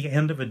realized at the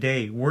end of a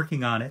day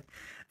working on it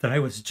that I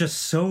was just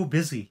so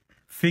busy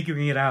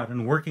figuring it out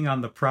and working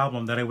on the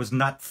problem that I was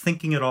not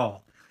thinking at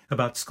all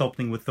about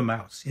sculpting with the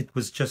mouse. It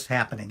was just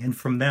happening. And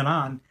from then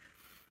on,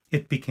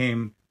 it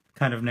became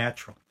kind of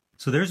natural.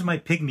 So there's my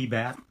pygmy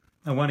bat.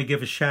 I want to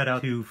give a shout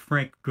out to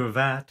Frank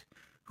Gravatt,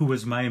 who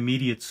was my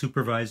immediate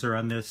supervisor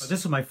on this.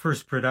 This was my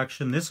first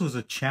production. This was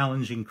a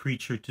challenging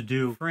creature to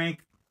do. Frank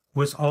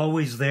was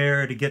always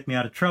there to get me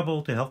out of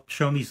trouble, to help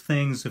show me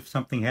things if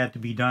something had to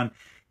be done.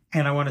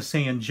 And I want to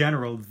say in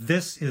general,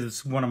 this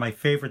is one of my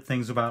favorite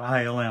things about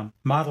ILM.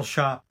 Model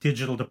Shop,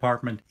 Digital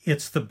Department.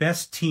 It's the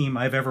best team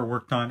I've ever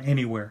worked on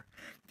anywhere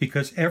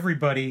because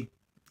everybody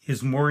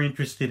is more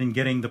interested in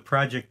getting the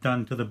project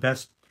done to the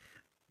best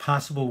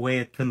possible way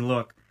it can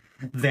look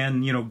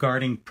than,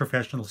 guarding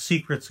professional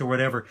secrets or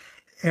whatever.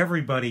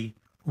 Everybody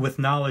with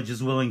knowledge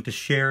is willing to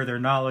share their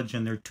knowledge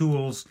and their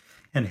tools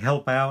and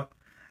help out.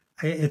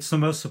 It's the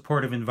most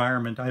supportive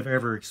environment I've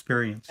ever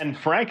experienced. And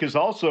Frank is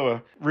also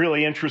a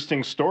really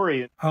interesting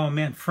story. Oh,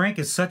 man, Frank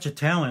is such a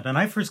talent. And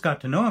I first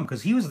got to know him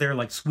because he was there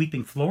like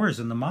sweeping floors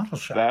in the model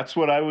shop. That's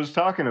what I was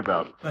talking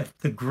about. But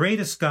the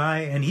greatest guy,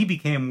 and he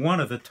became one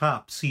of the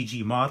top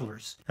CG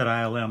modelers at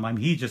ILM.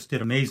 He just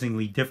did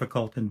amazingly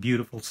difficult and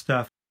beautiful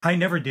stuff. I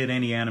never did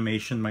any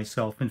animation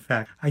myself. In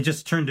fact, I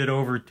just turned it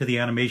over to the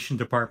animation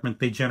department.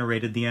 They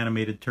generated the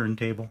animated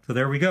turntable. So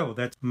there we go.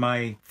 That's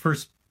my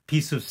first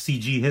piece of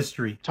CG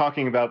history.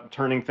 Talking about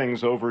turning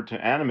things over to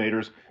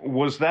animators,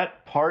 was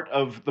that part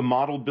of the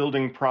model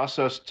building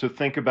process to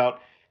think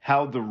about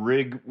how the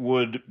rig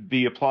would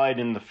be applied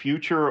in the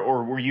future,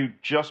 or were you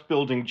just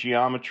building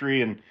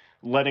geometry and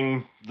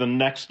letting the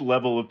next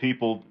level of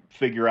people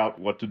figure out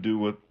what to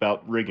do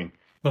about rigging?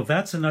 Well,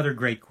 that's another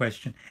great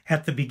question.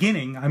 At the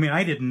beginning,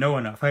 I didn't know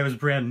enough. I was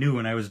brand new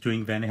when I was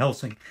doing Van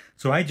Helsing,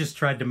 so I just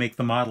tried to make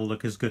the model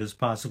look as good as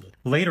possible.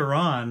 Later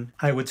on,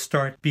 I would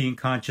start being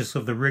conscious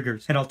of the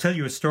riggers. And I'll tell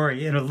you a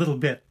story in a little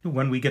bit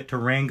when we get to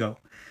Rango,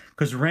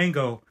 because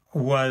Rango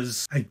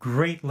was a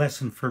great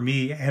lesson for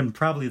me and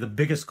probably the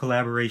biggest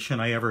collaboration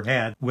I ever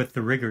had with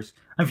the riggers.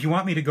 If you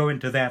want me to go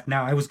into that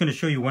now, I was going to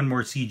show you one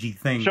more CG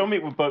thing. Show me,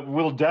 but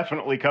we'll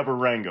definitely cover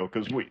Rango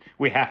because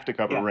we have to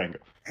cover Rango.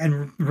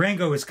 And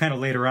Rango is kind of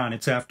later on.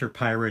 It's after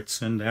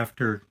Pirates and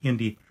after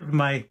Indy.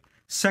 My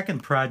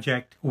second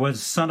project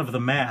was Son of the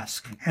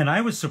Mask. And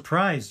I was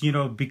surprised,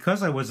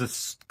 because I was a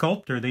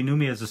sculptor, they knew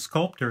me as a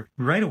sculptor.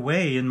 Right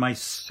away in my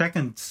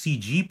second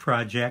CG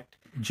project,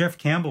 Jeff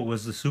Campbell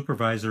was the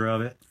supervisor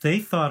of it. They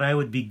thought I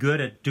would be good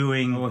at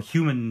doing a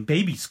human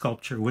baby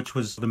sculpture, which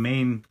was the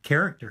main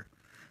character.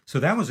 So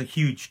that was a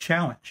huge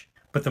challenge.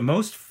 But the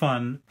most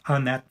fun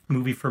on that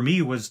movie for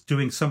me was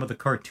doing some of the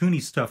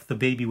cartoony stuff the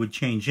baby would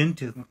change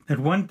into. At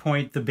one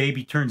point, the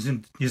baby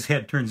his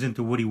head turns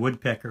into Woody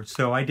Woodpecker.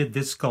 So I did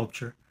this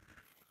sculpture.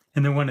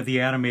 And then one of the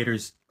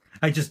animators,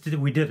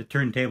 we did a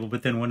turntable,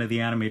 but then one of the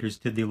animators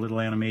did the little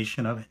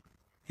animation of it.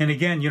 And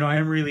again,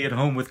 I'm really at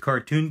home with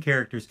cartoon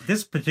characters.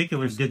 This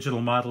particular digital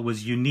model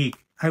was unique.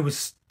 I was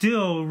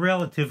still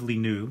relatively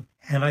new,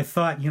 and I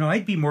thought,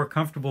 I'd be more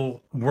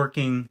comfortable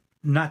working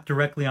not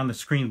directly on the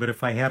screen, but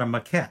if I had a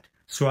maquette.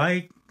 So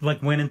I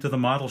went into the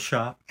model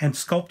shop and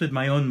sculpted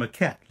my own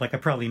maquette. Like I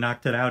probably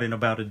knocked it out in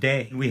about a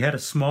day. We had a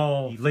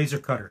small laser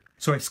cutter.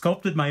 So I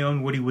sculpted my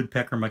own Woody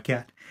Woodpecker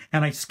maquette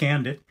and I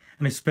scanned it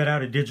and I spit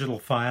out a digital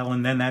file,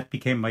 and then that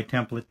became my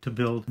template to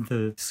build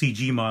the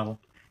CG model.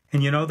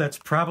 And that's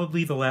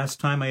probably the last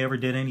time I ever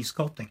did any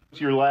sculpting.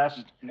 What's your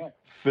last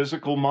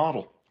physical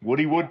model?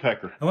 Woody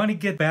Woodpecker. I want to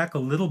get back a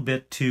little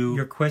bit to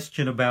your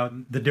question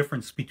about the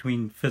difference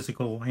between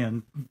physical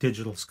and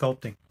digital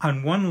sculpting.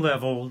 On one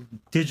level,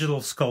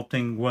 digital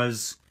sculpting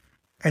was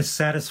as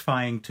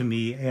satisfying to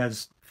me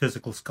as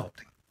physical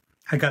sculpting.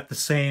 I got the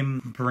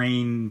same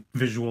brain,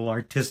 visual,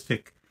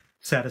 artistic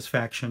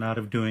satisfaction out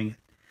of doing it.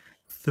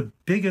 The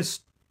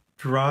biggest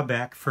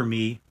drawback for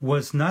me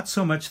was not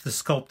so much the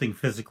sculpting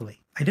physically.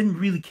 I didn't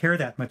really care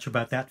that much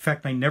about that. In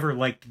fact, I never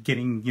liked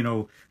getting,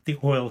 the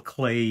oil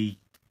clay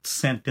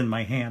scent in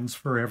my hands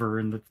forever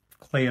and the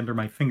clay under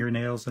my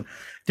fingernails, and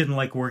didn't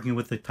like working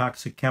with the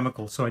toxic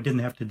chemicals, so I didn't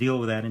have to deal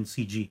with that in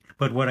CG.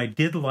 But what I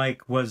did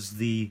like was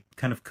the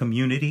kind of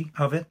community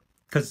of it,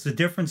 because the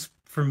difference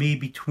for me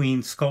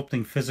between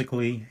sculpting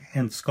physically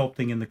and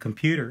sculpting in the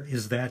computer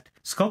is that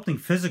sculpting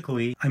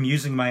physically, I'm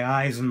using my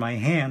eyes and my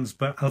hands,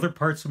 but other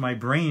parts of my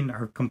brain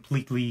are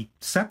completely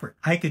separate.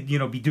 I could,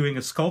 be doing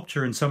a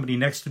sculpture and somebody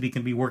next to me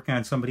can be working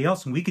on somebody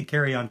else, and we could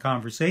carry on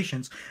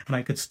conversations and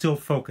I could still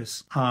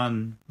focus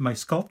on my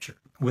sculpture.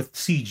 With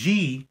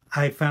CG,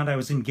 I found I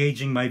was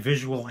engaging my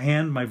visual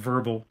and my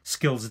verbal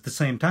skills at the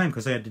same time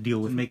because I had to deal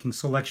with making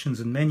selections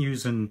and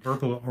menus and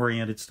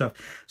verbal-oriented stuff.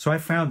 So I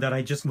found that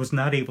I just was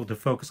not able to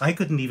focus. I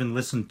couldn't even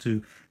listen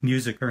to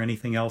music or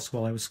anything else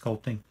while I was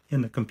sculpting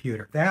in the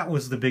computer. That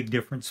was the big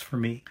difference for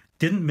me.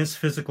 Didn't miss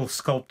physical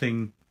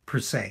sculpting per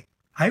se.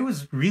 I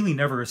was really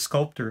never a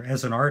sculptor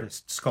as an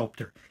artist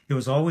sculptor. It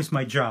was always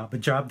my job, a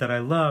job that I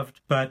loved,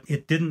 but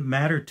it didn't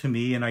matter to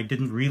me and I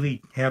didn't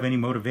really have any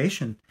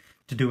motivation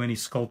to do any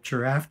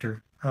sculpture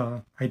after.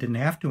 I didn't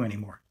have to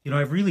anymore.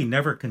 I've really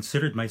never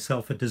considered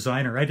myself a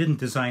designer. I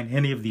didn't design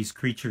any of these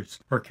creatures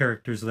or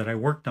characters that I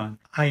worked on.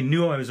 I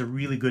knew I was a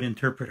really good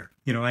interpreter.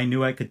 I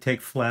knew I could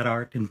take flat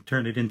art and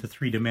turn it into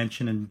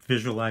 3D and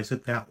visualize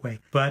it that way.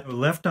 But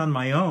left on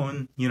my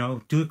own,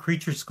 do a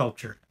creature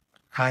sculpture.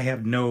 I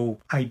have no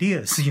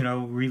ideas,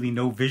 really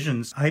no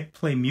visions. I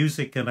play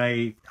music and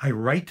I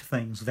write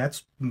things.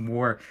 That's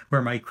more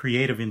where my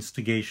creative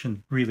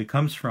instigation really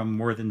comes from,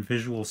 more than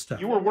visual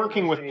stuff. You were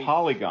working with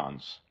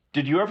polygons.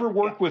 Did you ever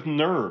work with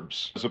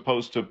NURBS as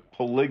opposed to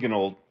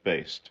polygonal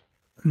based?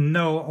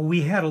 No,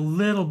 we had a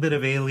little bit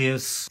of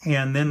Alias,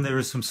 and then there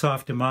was some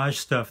soft image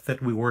stuff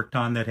that we worked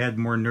on that had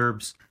more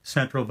NURBS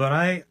central, but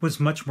I was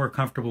much more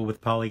comfortable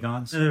with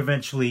polygons. And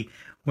eventually,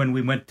 when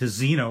we went to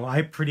Xeno,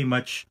 I pretty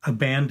much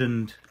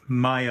abandoned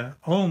Maya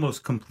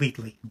almost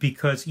completely,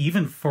 because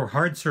even for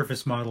hard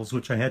surface models,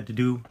 which I had to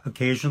do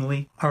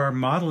occasionally, our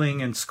modeling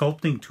and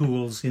sculpting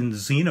tools in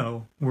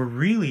Xeno were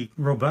really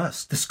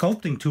robust. The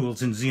sculpting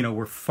tools in Xeno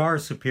were far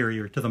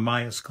superior to the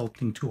Maya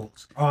sculpting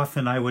tools.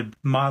 Often I would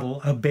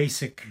model a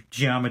basic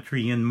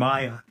geometry in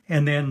Maya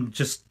and then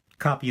just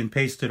copy and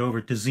paste it over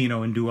to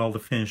Xeno and do all the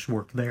finished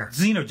work there.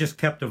 Xeno just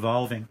kept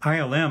evolving.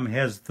 ILM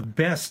has the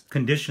best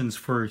conditions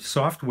for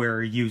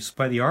software use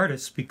by the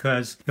artists,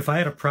 because if I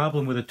had a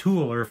problem with a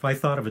tool, or if I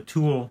thought of a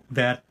tool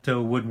that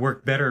would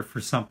work better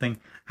for something,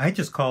 I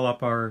just call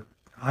up our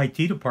IT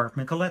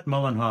department. Colette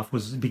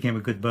Mullenhoff became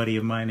a good buddy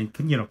of mine,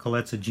 and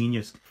Colette's a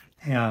genius.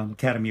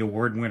 Academy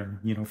Award winner,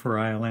 for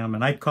ILM.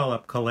 And I'd call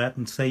up Colette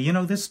and say,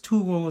 this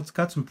tool, it's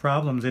got some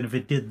problems, and if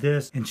it did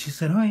this. And she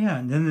said, oh, yeah.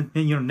 And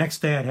then, next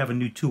day I'd have a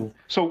new tool.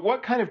 So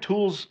what kind of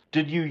tools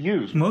did you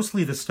use?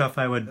 Mostly the stuff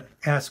I would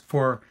ask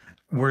for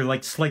were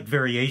like slight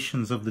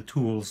variations of the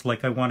tools.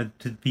 Like I wanted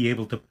to be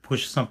able to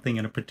push something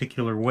in a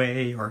particular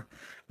way, or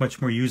much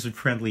more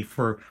user-friendly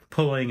for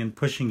pulling and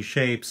pushing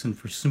shapes, and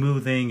for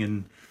smoothing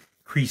and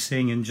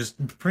creasing, and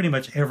just pretty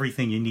much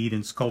everything you need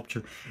in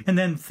sculpture. And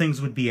then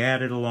things would be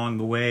added along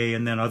the way,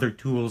 and then other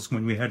tools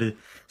when we had to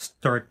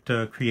start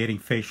creating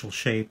facial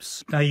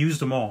shapes. I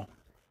used them all.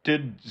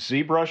 Did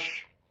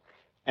ZBrush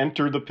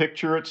enter the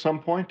picture at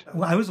some point?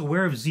 Well, I was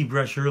aware of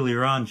ZBrush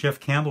earlier on. Jeff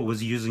Campbell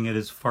was using it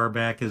as far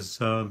back as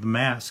The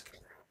Mask,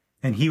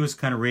 and he was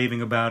kind of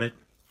raving about it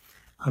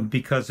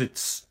because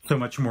it's so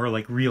much more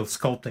like real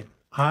sculpting.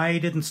 I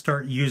didn't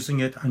start using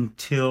it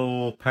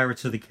until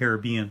Pirates of the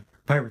Caribbean.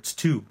 Pirates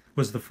 2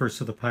 was the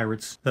first of the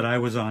Pirates that I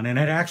was on, and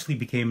it actually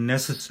became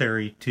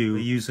necessary to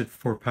use it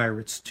for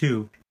Pirates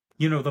 2.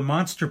 The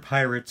monster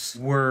pirates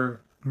were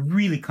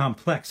really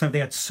complex. They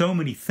had so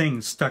many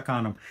things stuck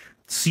on them,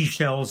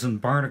 seashells and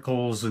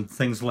barnacles and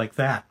things like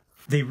that.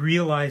 They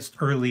realized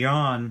early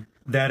on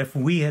that if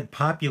we had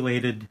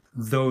populated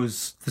the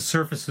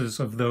surfaces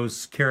of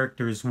those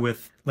characters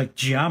with like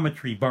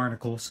geometry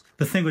barnacles,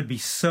 the thing would be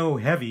so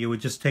heavy it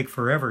would just take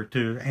forever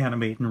to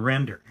animate and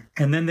render.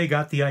 And then they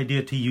got the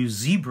idea to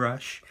use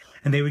ZBrush,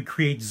 and they would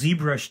create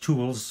ZBrush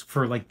tools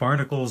for like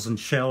barnacles and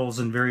shells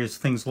and various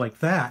things like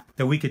that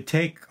we could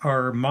take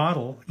our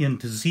model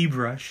into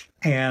ZBrush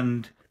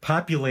and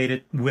populate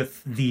it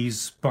with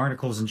these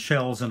barnacles and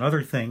shells and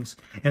other things,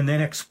 and then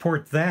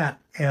export that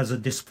as a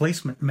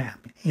displacement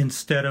map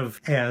instead of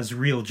as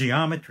real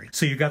geometry.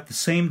 So you got the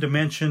same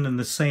dimension and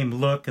the same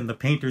look, and the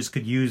painters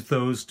could use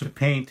those to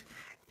paint.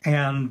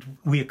 And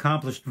we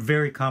accomplished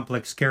very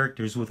complex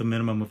characters with a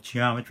minimum of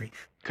geometry.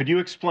 Could you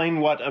explain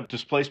what a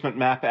displacement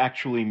map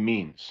actually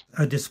means?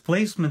 A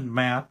displacement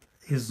map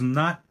is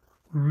not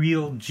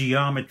real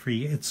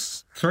geometry.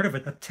 It's sort of a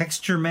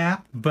texture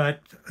map,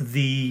 but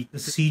the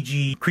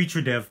CG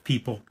creature dev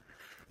people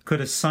could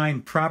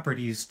assign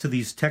properties to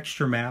these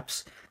texture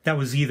maps that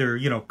was either,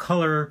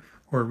 color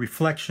or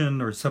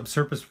reflection or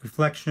subsurface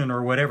reflection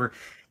or whatever.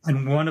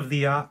 And one of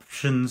the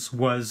options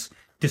was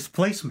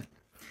displacement.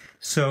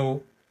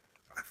 So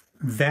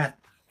that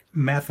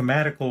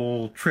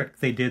mathematical trick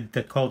they did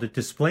that called it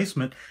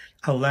displacement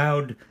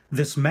allowed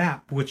this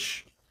map,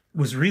 which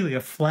was really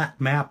a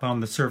flat map on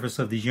the surface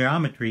of the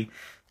geometry,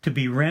 to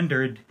be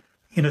rendered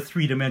in a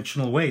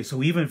three-dimensional way.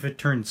 So even if it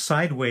turned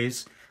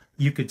sideways,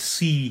 you could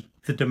see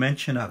the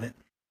dimension of it.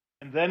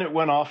 And then it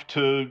went off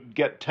to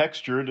get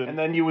textured, and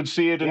then you would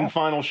see it in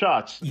final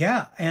shots.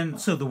 Yeah, and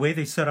so the way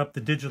they set up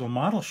the digital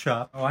model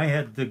shop, I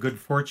had the good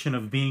fortune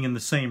of being in the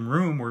same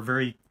room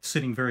or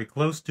sitting very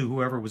close to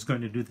whoever was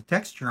going to do the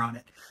texture on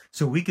it.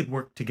 So we could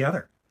work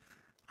together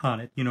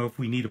on it. If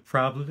we need a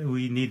problem,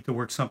 we need to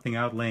work something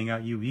out, laying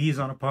out UVs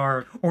on a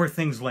part, or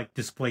things like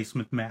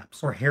displacement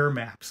maps or hair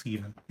maps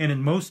even. And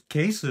in most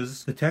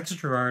cases, the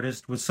texture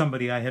artist was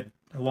somebody I had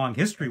a long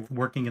history with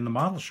working in the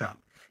model shop.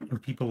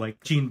 People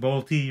like Jean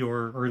Bolte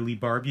or Lee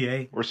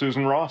Barbier. Or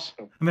Susan Ross.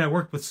 I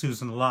worked with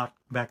Susan a lot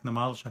back in the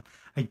model shop.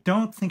 I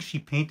don't think she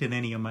painted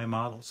any of my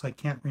models. I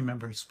can't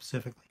remember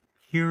specifically.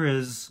 Here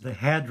is the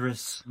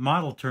Hadris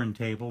model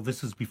turntable.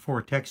 This is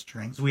before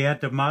texturing. So we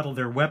had to model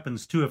their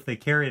weapons, too, if they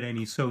carried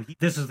any. So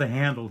this is the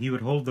handle. He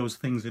would hold those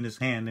things in his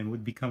hand and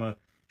would become a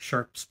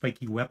sharp,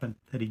 spiky weapon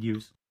that he'd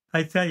use.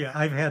 I tell you,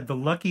 I've had the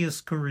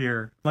luckiest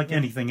career. Like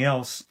anything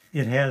else,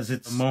 it has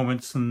its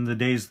moments and the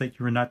days that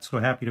you were not so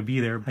happy to be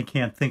there. I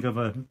can't think of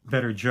a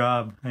better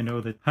job. I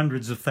know that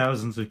hundreds of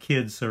thousands of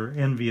kids are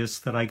envious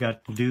that I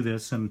got to do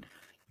this. And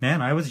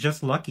man, I was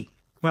just lucky.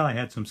 Well, I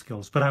had some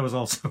skills, but I was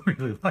also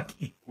really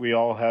lucky. We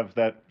all have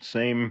that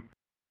same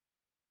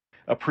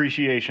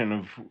appreciation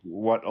of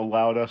what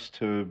allowed us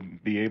to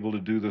be able to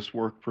do this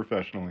work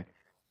professionally.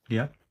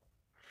 Yeah.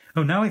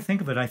 Oh, now I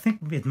think of it, I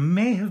think it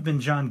may have been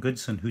John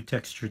Goodson who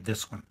textured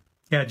this one.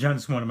 Yeah,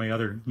 John's one of my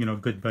other,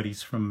 good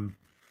buddies from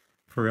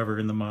forever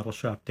in the model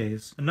shop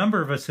days. A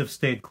number of us have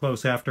stayed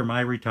close after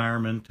my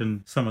retirement,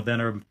 and some of them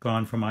are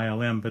gone from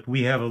ILM, but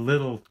we have a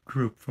little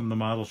group from the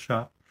model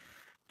shop.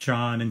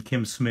 John and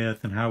Kim Smith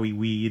and Howie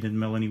Weed and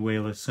Melanie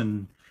Wayless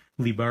and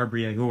Lee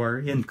Barbier, who are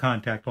in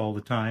contact all the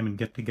time and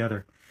get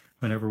together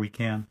whenever we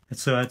can. And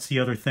so that's the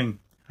other thing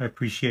I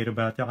appreciate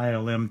about the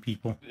ILM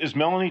people. Is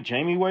Melanie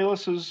Jamie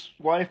Wayless's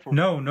wife? Or?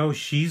 No,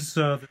 she's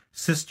the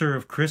sister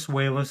of Chris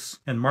Wayless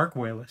and Mark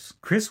Wayless.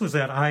 Chris was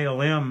at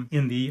ILM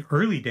in the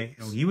early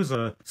days. He was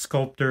a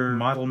sculptor,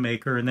 model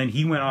maker, and then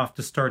he went off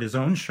to start his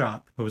own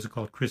shop. What was it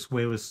called? Chris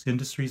Wayless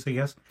Industries, I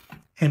guess.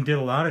 And did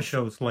a lot of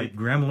shows like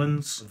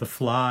Gremlins, The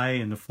Fly,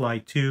 and The Fly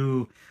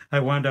 2. I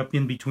wound up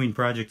in between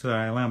projects at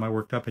ILM. I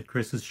worked up at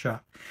Chris's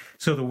shop.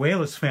 So the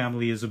Wayless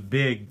family is a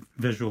big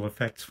visual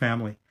effects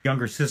family.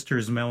 Younger sister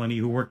is Melanie,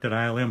 who worked at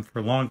ILM for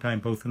a long time,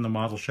 both in the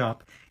model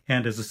shop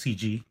and as a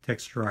CG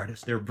texture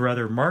artist. Their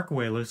brother, Mark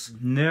Wayless,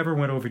 never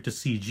went over to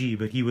CG,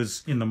 but he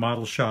was in the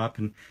model shop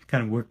and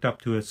kind of worked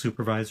up to a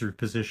supervisor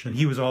position.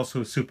 He was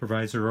also a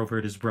supervisor over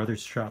at his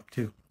brother's shop,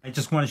 too. I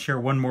just want to share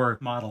one more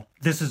model.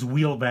 This is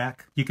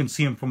Wheelback. You can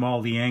see him from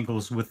all the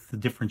angles with the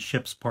different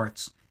ship's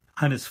parts.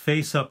 On his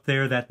face up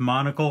there, that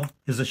monocle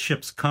is a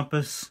ship's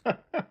compass.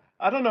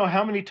 I don't know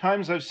how many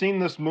times I've seen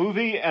this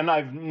movie, and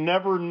I've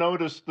never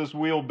noticed this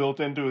wheel built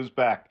into his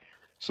back.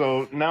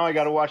 So now I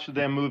got to watch the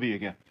damn movie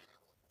again.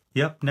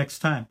 Yep, next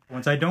time.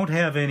 Once I don't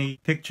have any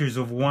pictures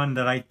of one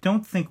that I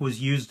don't think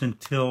was used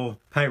until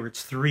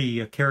Pirates 3,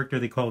 a character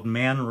they called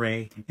Man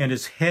Ray, and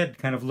his head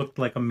kind of looked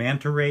like a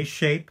manta ray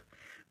shape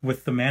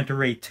with the manta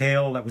ray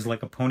tail that was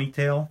like a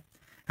ponytail.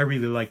 I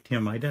really liked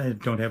him. I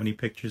don't have any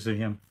pictures of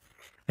him.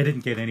 I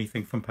didn't get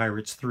anything from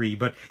Pirates 3,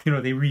 but,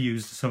 they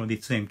reused some of the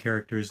same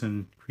characters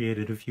and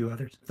created a few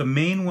others. The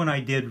main one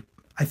I did,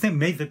 I think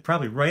maybe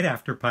probably right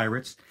after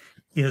Pirates,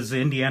 is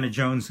Indiana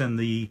Jones and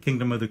the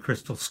Kingdom of the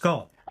Crystal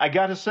Skull. I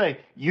got to say,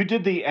 you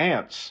did the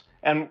ants.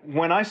 And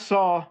when I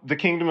saw the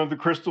Kingdom of the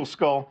Crystal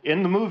Skull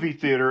in the movie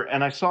theater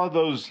and I saw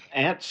those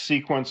ant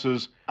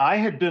sequences, I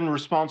had been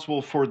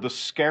responsible for the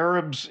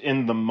scarabs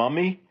in The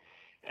Mummy.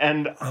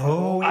 And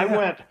I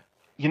went,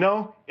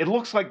 it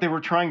looks like they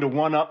were trying to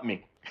one-up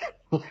me.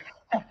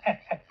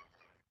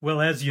 Well,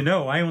 as you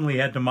know, I only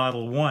had to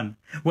model one.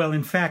 Well,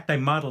 in fact, I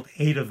modeled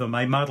 8 of them.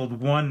 I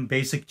modeled one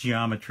basic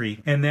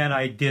geometry, and then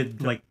I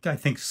did, I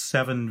think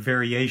 7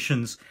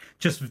 variations,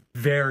 just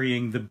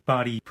varying the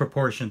body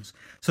proportions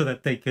so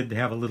that they could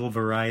have a little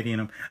variety in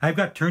them. I've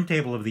got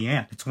Turntable of the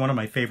Ant. It's one of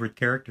my favorite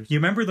characters. You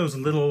remember those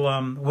little,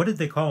 what did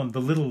they call them?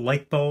 The little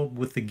light bulb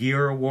with the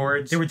gear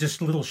awards? They were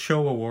just little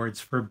show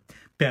awards for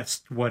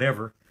best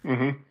whatever.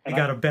 Mm-hmm. I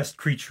got a best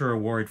creature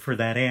award for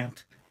that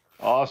ant.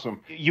 Awesome.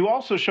 You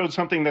also showed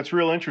something that's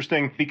real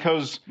interesting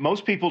because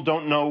most people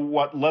don't know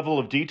what level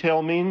of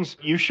detail means.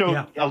 You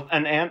showed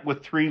an ant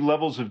with 3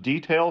 levels of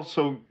detail.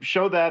 So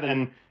show that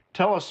and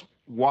tell us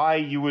why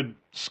you would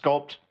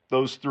sculpt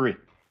those 3.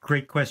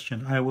 Great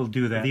question. I will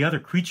do that. The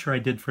other creature I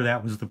did for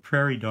that was the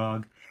prairie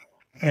dog.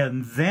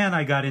 And then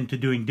I got into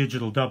doing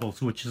digital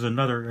doubles, which is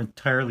another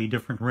entirely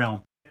different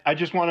realm. I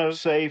just want to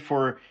say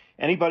for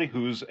anybody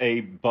who's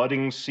a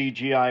budding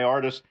CGI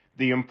artist,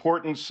 the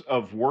importance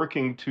of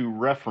working to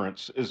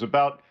reference is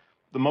about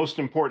the most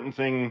important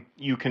thing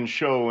you can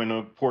show in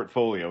a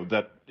portfolio.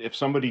 That if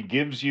somebody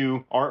gives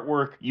you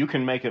artwork, you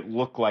can make it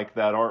look like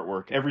that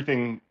artwork.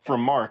 Everything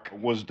from Mark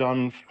was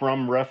done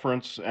from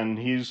reference, and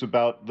he's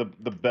about the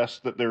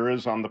best that there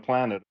is on the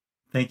planet.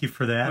 Thank you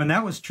for that. And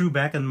that was true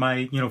back in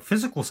my,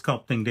 physical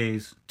sculpting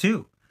days,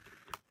 too.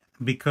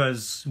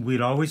 Because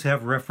we'd always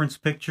have reference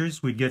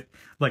pictures. We'd get,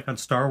 like on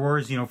Star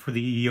Wars, for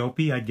the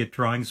EOP, I'd get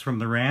drawings from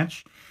the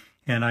ranch.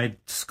 And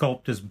I'd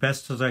sculpt as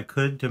best as I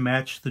could to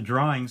match the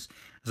drawings.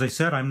 As I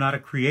said, I'm not a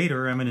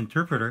creator, I'm an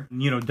interpreter.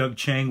 Doug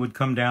Chang would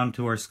come down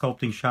to our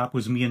sculpting shop. It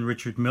was me and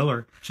Richard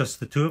Miller, just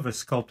the 2 of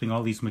us sculpting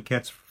all these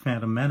maquettes for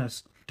Phantom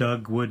Menace.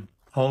 Doug would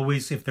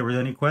always, if there were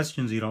any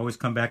questions, he'd always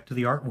come back to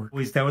the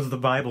artwork. That was the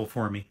Bible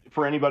for me.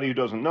 For anybody who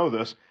doesn't know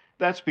this,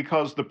 that's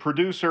because the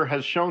producer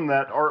has shown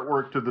that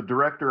artwork to the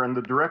director, and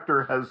the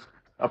director has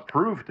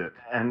approved it.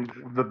 And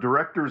the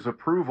director's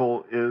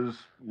approval is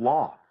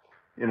law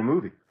in a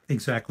movie.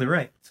 Exactly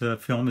right. So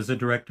film is a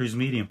director's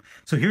medium.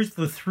 So here's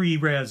the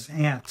 3-res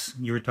ants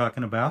you were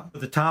talking about.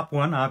 The top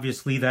one,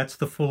 obviously, that's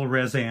the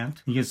full-res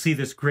ant. You can see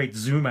this great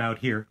zoom out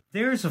here.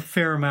 There's a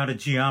fair amount of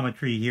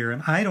geometry here,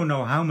 and I don't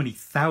know how many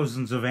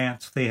thousands of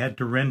ants they had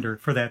to render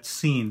for that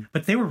scene,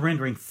 but they were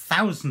rendering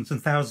thousands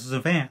and thousands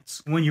of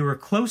ants. When you were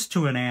close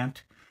to an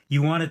ant,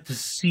 you wanted to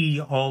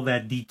see all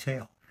that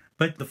detail.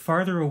 But the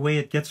farther away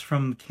it gets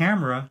from the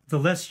camera, the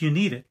less you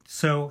need it.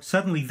 So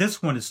suddenly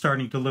this one is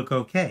starting to look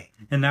okay.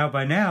 And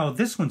by now,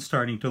 this one's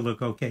starting to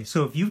look okay.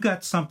 So if you've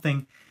got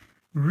something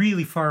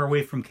really far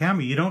away from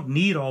camera, you don't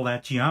need all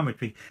that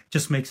geometry. It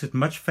just makes it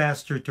much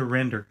faster to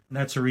render. And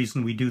that's the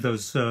reason we do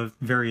those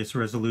various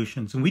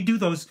resolutions. And we do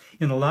those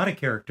in a lot of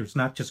characters,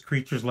 not just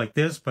creatures like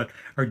this, but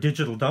our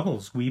digital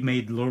doubles. We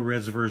made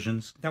low-res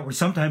versions that were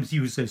sometimes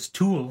used as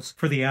tools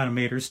for the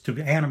animators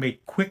to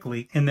animate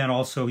quickly, and then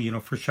also,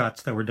 for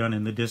shots that were done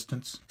in the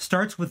distance.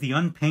 Starts with the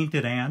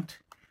unpainted ant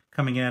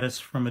coming at us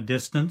from a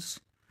distance.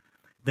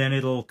 Then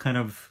it'll kind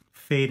of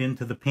fade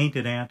into the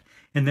painted ant,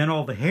 and then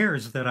all the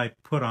hairs that I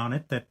put on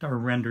it that are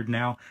rendered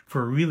now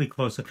for a really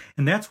close-up.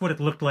 And that's what it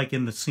looked like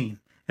in the scene.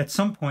 At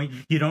some point,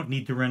 you don't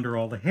need to render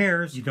all the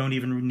hairs. You don't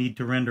even need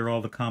to render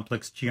all the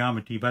complex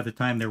geometry. By the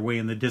time they're way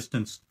in the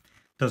distance,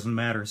 it doesn't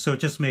matter. So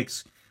it just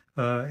makes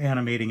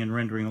animating and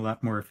rendering a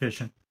lot more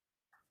efficient.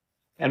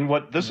 And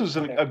what this is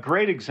a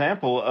great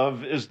example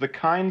of is the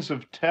kinds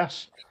of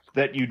tests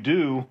that you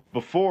do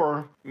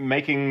before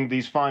making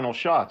these final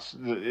shots.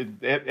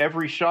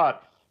 Every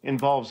shot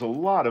involves a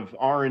lot of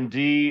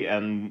R&D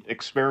and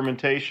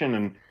experimentation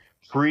and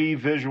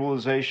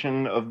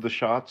pre-visualization of the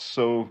shots.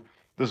 So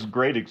this is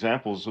great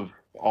examples of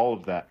all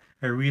of that.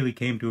 I really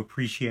came to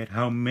appreciate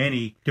how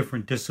many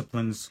different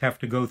disciplines have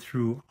to go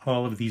through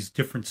all of these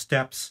different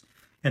steps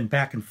and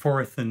back and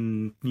forth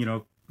and,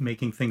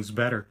 making things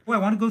better. Well,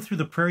 I want to go through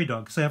the prairie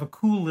dog because I have a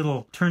cool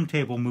little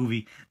turntable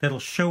movie that'll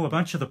show a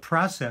bunch of the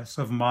process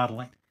of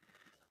modeling.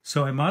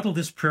 So I modeled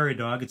this prairie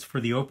dog. It's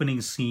for the opening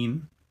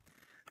scene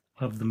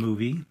of the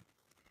movie.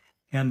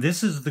 And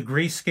this is the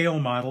grayscale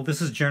model.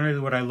 This is generally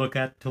what I look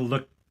at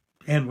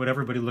and what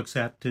everybody looks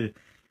at to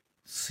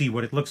see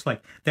what it looks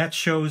like. That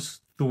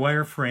shows the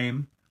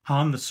wireframe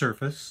on the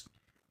surface.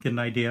 Get an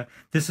idea.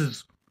 This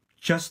is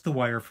just the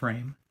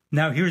wireframe.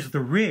 Now here's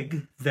the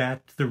rig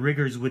that the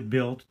riggers would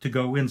build to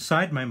go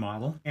inside my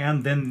model,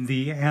 and then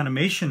the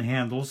animation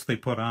handles they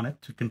put on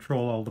it to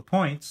control all the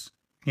points,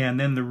 and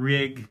then the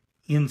rig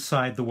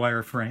inside the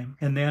wireframe.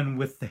 And then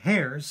with the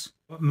hairs,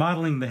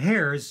 modeling the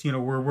hairs,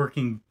 we're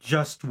working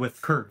just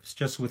with curves,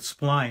 just with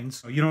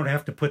splines. You don't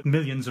have to put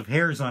millions of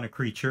hairs on a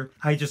creature.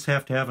 I just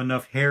have to have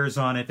enough hairs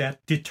on it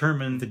that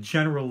determine the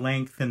general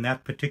length in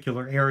that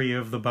particular area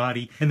of the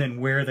body, and then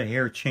where the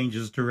hair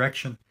changes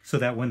direction, so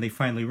that when they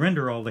finally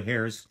render all the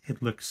hairs,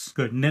 it looks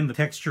good. And then the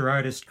texture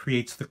artist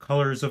creates the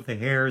colors of the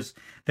hairs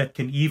that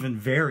can even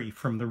vary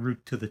from the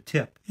root to the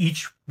tip.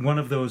 Each one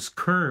of those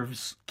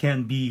curves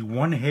can be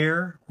 1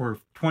 hair or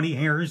 20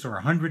 hairs or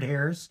 100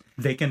 hairs.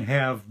 They can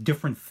have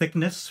different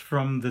thickness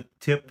from the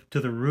tip to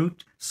the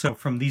root. So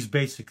from these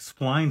basic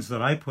splines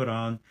that I put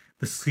on,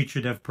 the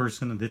feature dev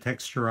person and the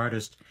texture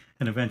artist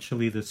and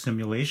eventually the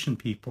simulation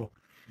people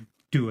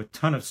do a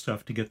ton of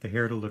stuff to get the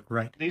hair to look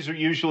right. These are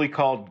usually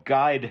called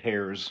guide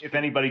hairs, if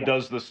anybody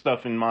does this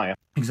stuff in Maya.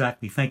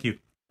 Exactly, thank you.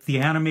 The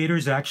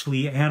animators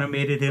actually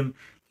animated him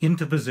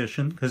into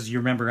position, because you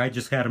remember I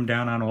just had him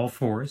down on all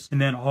fours.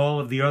 And then all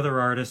of the other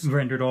artists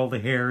rendered all the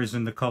hairs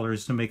and the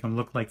colors to make him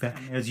look like that.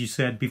 As you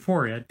said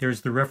before, Ed,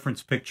 there's the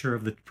reference picture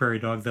of the prairie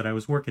dog that I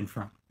was working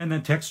from. And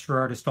then texture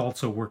artist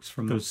also works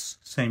from those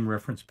same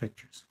reference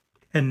pictures.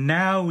 And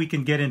now we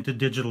can get into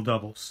digital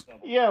doubles.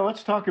 Yeah,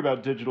 let's talk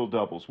about digital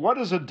doubles. What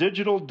is a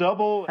digital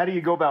double? How do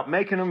you go about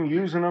making them,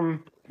 using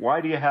them?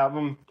 Why do you have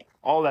them?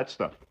 All that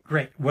stuff.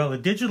 Great. Well, a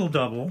digital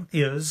double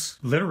is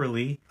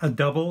literally a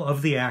double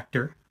of the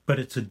actor, but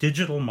it's a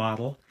digital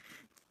model.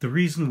 The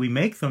reason we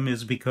make them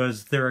is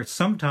because there are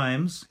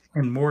sometimes,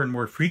 and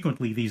more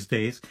frequently these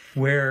days,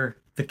 where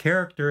the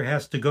character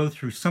has to go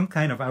through some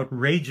kind of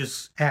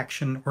outrageous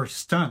action or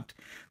stunt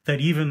that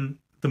even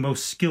the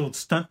most skilled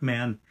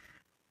stuntman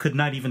could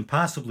not even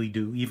possibly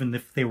do, even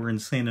if they were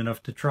insane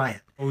enough to try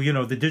it. Oh, you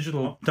know, the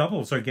digital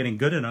doubles are getting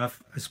good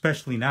enough,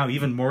 especially now,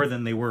 even more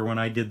than they were when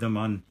I did them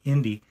on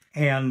Indie,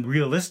 and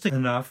realistic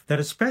enough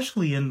that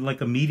especially in like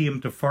a medium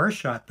to far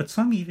shot, but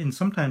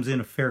sometimes in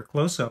a fair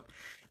close-up,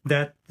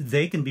 that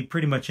they can be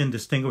pretty much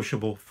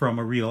indistinguishable from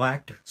a real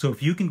actor. So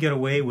if you can get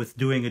away with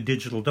doing a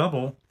digital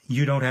double,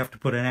 you don't have to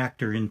put an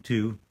actor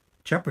into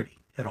jeopardy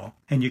at all.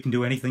 And you can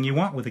do anything you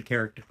want with a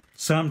character.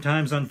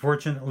 Sometimes,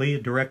 unfortunately, a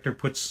director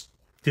puts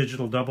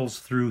digital doubles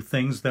through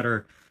things that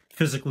are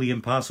physically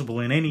impossible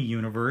in any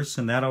universe,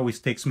 and that always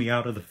takes me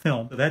out of the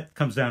film. That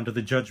comes down to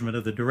the judgment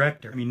of the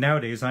director. I mean,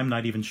 nowadays, I'm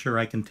not even sure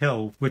I can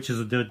tell which is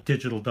a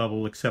digital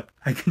double, except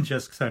I can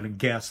just kind of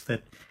guess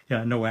that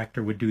no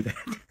actor would do that.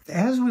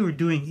 As we were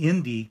doing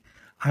Indie,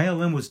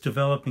 ILM was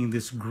developing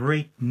this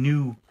great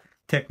new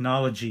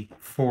technology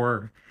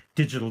for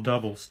digital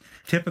doubles.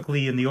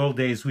 Typically, in the old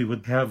days, we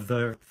would have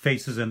the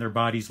faces and their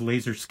bodies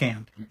laser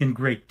scanned in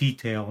great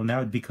detail, and that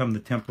would become the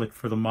template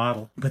for the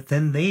model. But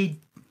then they,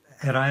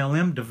 at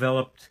ILM,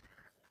 developed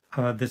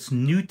this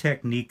new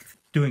technique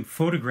doing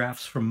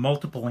photographs from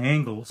multiple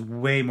angles,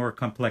 way more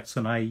complex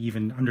than I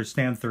even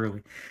understand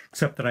thoroughly,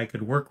 except that I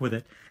could work with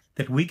it,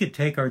 that we could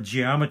take our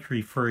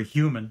geometry for a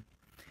human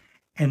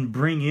and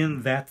bring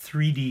in that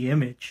 3D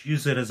image,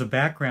 use it as a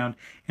background,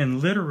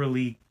 and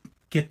literally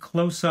get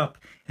close up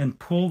and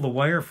pull the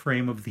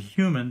wireframe of the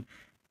human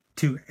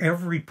to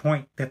every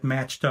point that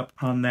matched up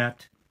on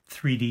that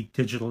 3D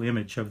digital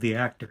image of the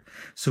actor.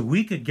 So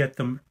we could get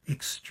them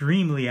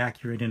extremely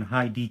accurate in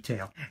high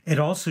detail. It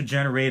also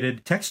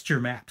generated texture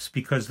maps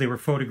because they were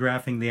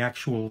photographing the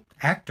actual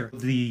actor.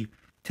 The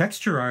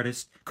texture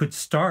artist could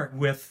start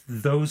with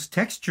those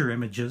texture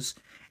images,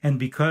 and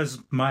because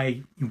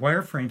my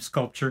wireframe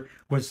sculpture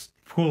was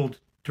pulled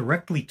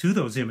directly to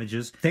those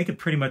images, they could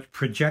pretty much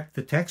project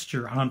the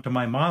texture onto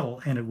my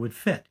model and it would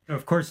fit.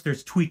 Of course,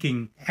 there's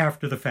tweaking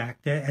after the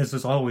fact, as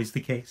is always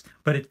the case,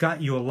 but it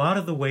got you a lot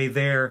of the way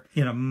there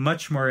in a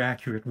much more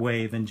accurate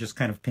way than just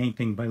kind of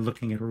painting by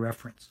looking at a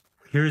reference.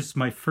 Here's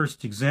my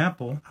first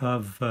example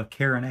of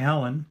Karen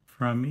Allen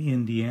from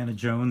Indiana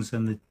Jones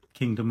and the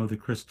Kingdom of the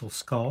Crystal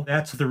Skull.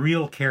 That's the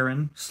real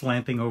Karen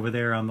slanting over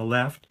there on the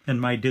left, and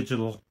my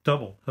digital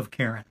double of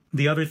Karen.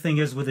 The other thing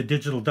is, with a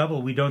digital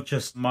double, we don't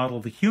just model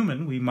the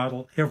human, we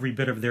model every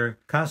bit of their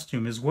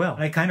costume as well.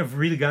 I kind of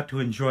really got to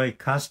enjoy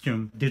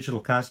digital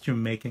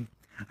costume making.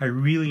 I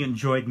really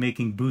enjoyed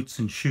making boots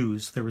and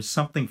shoes. There was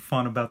something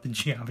fun about the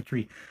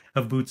geometry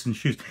of boots and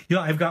shoes. You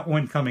know, I've got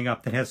one coming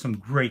up that has some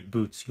great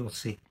boots, you'll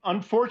see.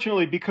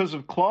 Unfortunately, because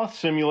of cloth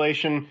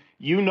simulation,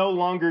 you no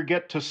longer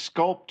get to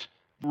sculpt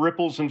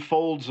ripples and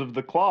folds of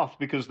the cloth,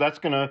 because that's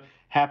going to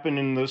happen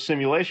in the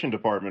simulation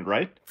department,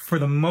 right? For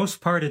the most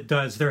part, it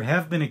does. There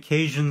have been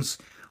occasions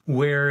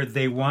where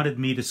they wanted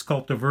me to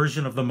sculpt a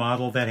version of the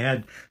model that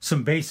had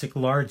some basic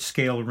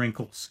large-scale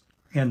wrinkles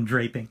and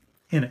draping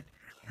in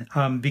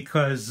it,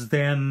 because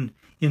then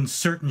in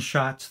certain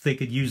shots they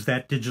could use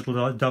that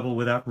digital double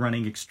without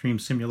running extreme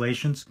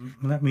simulations.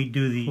 Let me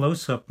do the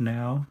close-up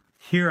now.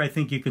 Here I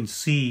think you can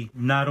see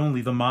not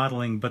only the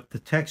modeling but the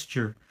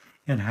texture,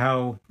 and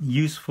how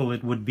useful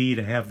it would be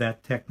to have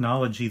that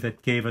technology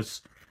that gave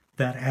us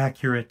that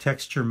accurate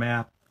texture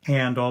map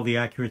and all the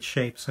accurate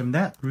shapes. I mean,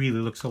 that really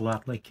looks a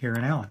lot like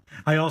Karen Allen.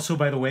 I also,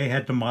 by the way,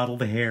 had to model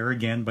the hair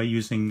again by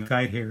using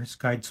guide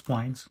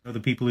splines. The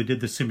people who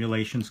did the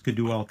simulations could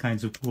do all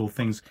kinds of cool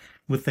things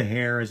with the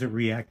hair as it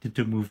reacted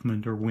to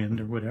movement or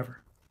wind or whatever.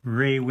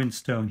 Ray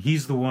Winstone,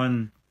 he's the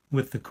one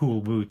with the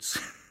cool boots.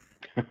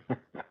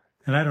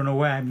 And I don't know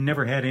why, I've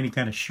never had any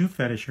kind of shoe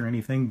fetish or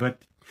anything,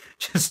 but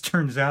just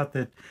turns out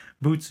that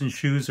boots and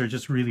shoes are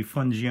just really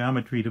fun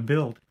geometry to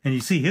build. And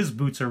you see his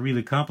boots are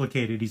really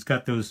complicated. He's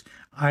got those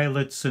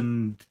eyelets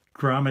and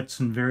grommets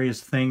and various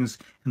things,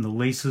 and the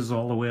laces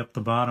all the way up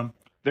the bottom.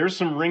 There's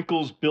some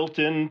wrinkles built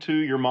into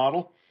your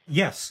model?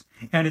 Yes,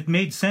 and it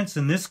made sense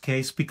in this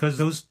case because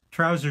those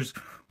trousers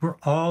were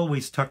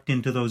always tucked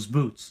into those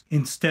boots.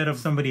 Instead of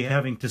somebody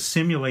having to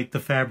simulate the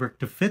fabric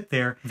to fit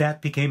there,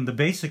 that became the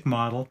basic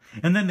model.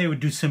 And then they would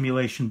do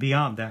simulation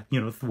beyond that,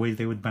 the way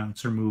they would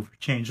bounce or move or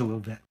change a little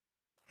bit.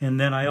 And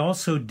then I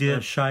also did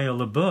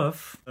Shia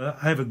LaBeouf.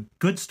 I have a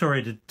good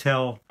story to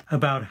tell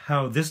about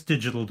how this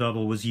digital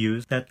double was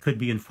used. That could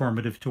be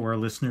informative to our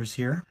listeners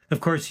here. Of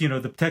course,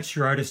 the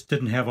texture artist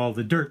didn't have all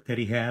the dirt that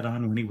he had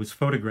on when he was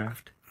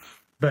photographed.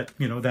 But,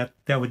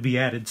 that would be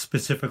added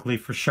specifically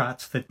for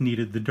shots that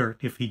needed the dirt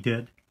if he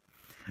did.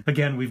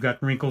 Again, we've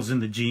got wrinkles in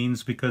the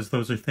genes because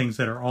those are things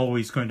that are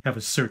always going to have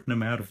a certain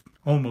amount of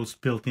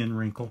almost built-in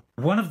wrinkle.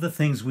 One of the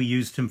things we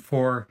used him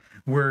for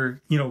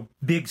were,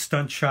 big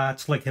stunt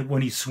shots, like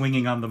when he's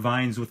swinging on the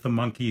vines with the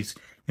monkeys.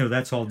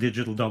 That's all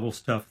digital double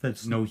stuff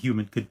that no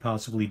human could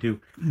possibly do.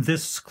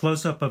 This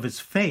close-up of his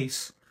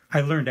face,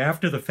 I learned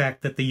after the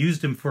fact that they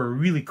used him for a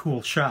really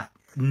cool shot.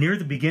 Near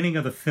the beginning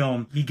of the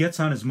film, he gets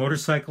on his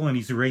motorcycle and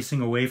he's racing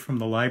away from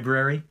the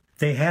library.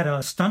 They had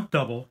a stunt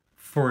double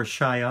for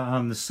Shia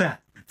on the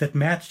set that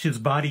matched his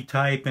body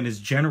type and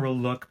his general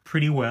look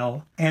pretty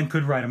well and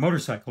could ride a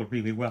motorcycle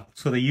really well.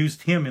 So they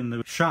used him in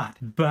the shot.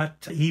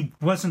 But he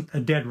wasn't a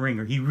dead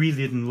ringer. He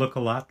really didn't look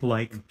a lot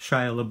like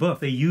Shia LaBeouf.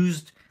 They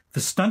used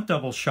the stunt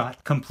double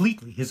shot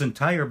completely, his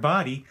entire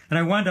body. And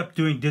I wound up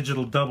doing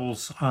digital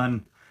doubles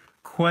on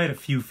quite a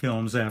few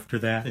films after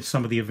that.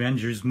 Some of the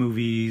Avengers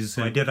movies.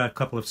 I did a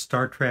couple of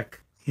Star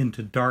Trek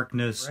Into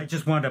Darkness. I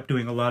just wound up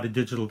doing a lot of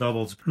digital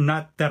doubles.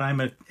 Not that I'm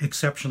an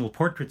exceptional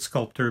portrait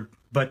sculptor,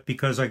 but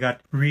because I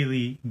got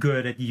really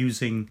good at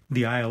using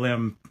the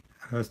ILM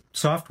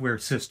software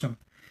system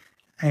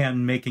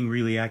and making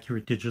really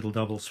accurate digital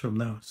doubles from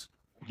those.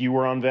 You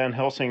were on Van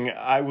Helsing.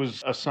 I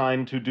was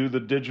assigned to do the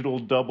digital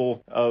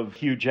double of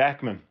Hugh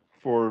Jackman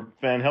for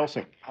Van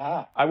Helsing.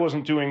 I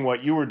wasn't doing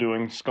what you were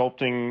doing,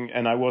 sculpting,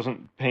 and I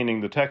wasn't painting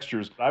the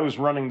textures. I was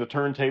running the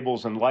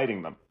turntables and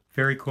lighting them.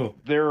 Very cool.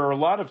 There are a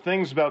lot of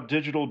things about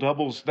digital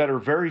doubles that are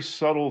very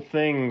subtle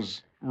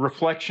things,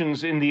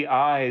 reflections in the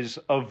eyes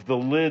of the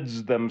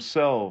lids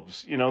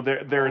themselves.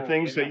 There are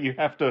things that you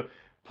have to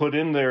put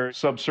in there,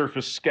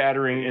 subsurface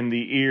scattering in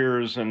the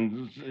ears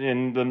and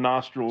in the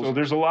nostrils. So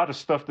there's a lot of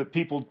stuff that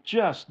people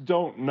just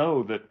don't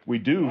know that we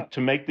do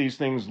to make these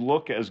things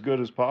look as good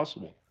as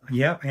possible.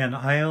 Yeah, and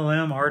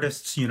ILM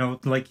artists,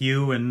 like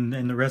you and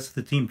the rest of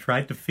the team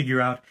tried to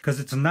figure out, because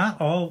it's not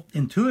all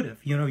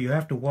intuitive. You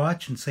have to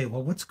watch and say,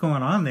 well, what's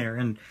going on there?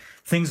 And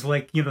things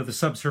like, the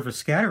subsurface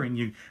scattering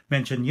you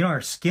mentioned,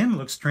 our skin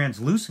looks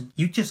translucent.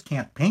 You just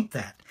can't paint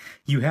that.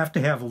 You have to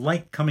have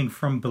light coming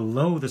from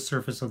below the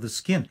surface of the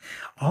skin.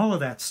 All of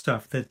that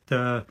stuff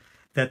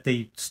that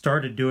they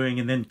started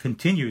doing and then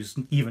continues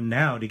even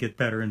now to get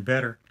better and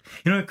better.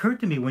 It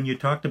occurred to me when you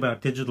talked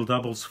about digital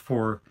doubles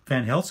for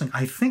Van Helsing,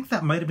 I think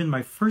that might have been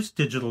my first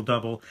digital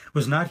double. It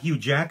was not Hugh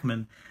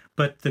Jackman,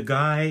 but the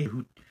guy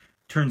who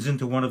turns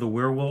into one of the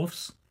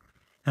werewolves.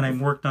 And I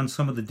worked on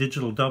some of the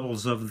digital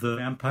doubles of the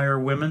vampire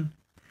women.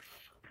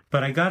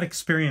 But I got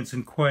experience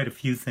in quite a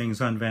few things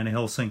on Van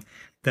Helsing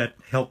that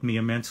helped me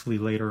immensely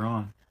later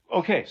on.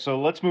 Okay, so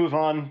let's move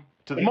on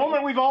to the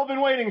moment we've all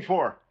been waiting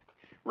for.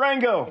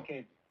 Rango.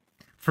 Okay.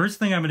 First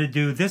thing I'm going to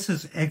do, this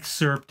is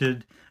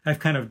excerpted. I've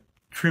kind of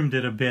trimmed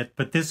it a bit,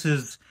 but this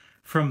is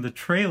from the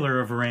trailer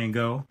of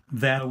Rango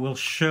that will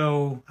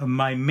show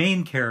my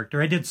main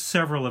character. I did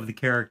several of the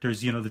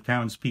characters, the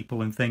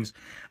townspeople and things,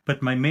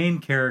 but my main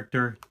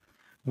character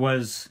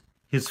was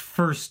his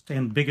first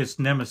and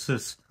biggest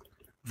nemesis,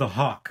 the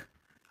hawk.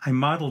 I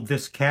modeled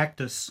this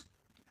cactus,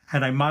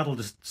 and I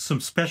modeled some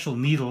special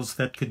needles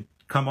that could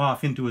come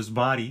off into his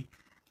body.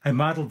 I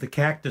modeled the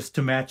cactus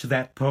to match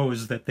that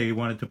pose that they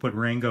wanted to put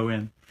Rango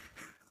in.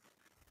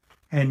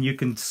 And you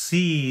can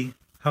see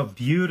how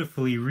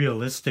beautifully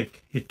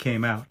realistic it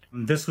came out.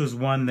 This was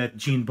one that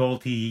Gene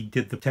Bolte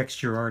did the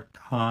texture art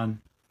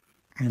on.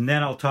 And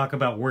then I'll talk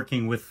about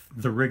working with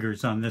the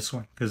riggers on this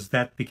one, because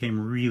that became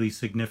really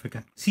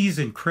significant. He's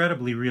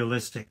incredibly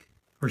realistic,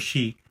 or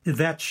she.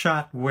 That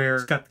shot where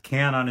he's got the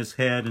can on his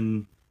head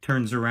and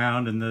turns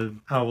around and the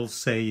owls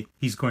say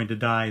he's going to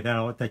die,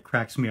 that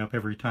cracks me up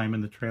every time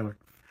in the trailer.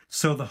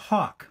 So the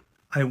hawk,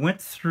 I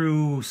went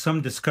through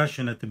some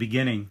discussion at the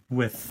beginning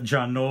with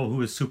John Knoll,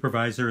 who is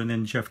supervisor, and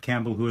then Jeff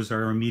Campbell, who is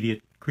our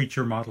immediate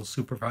creature model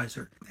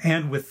supervisor,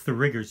 and with the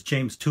riggers.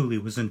 James Tooley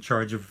was in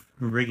charge of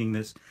rigging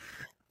this,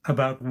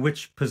 about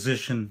which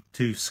position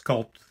to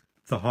sculpt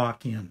the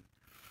hawk in,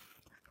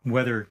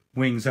 whether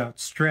wings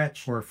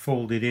outstretched or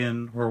folded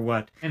in or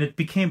what. And it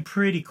became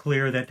pretty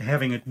clear that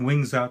having it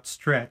wings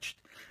outstretched,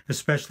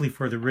 especially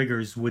for the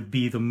riggers, would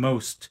be the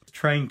most.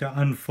 Trying to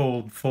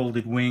unfold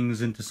folded wings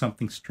into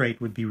something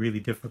straight would be really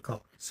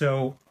difficult.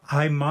 So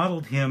I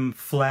modeled him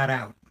flat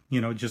out,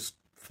 just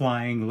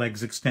flying,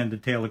 legs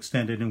extended, tail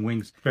extended, and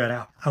wings spread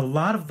out. A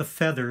lot of the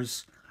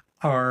feathers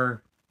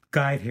are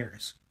guide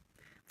hairs.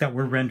 that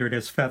were rendered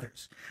as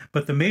feathers.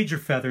 But the major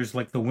feathers,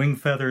 like the wing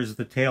feathers,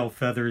 the tail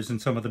feathers,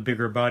 and some of the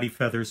bigger body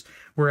feathers,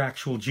 were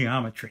actual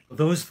geometry.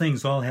 Those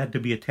things all had to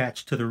be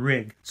attached to the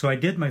rig. So I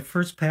did my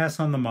first pass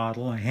on the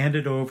model. I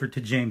handed it over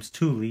to James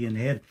Tooley,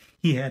 and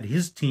he had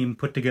his team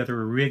put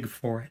together a rig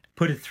for it,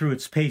 put it through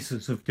its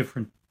paces of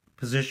different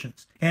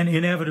positions. And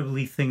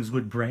inevitably things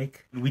would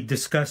break. We'd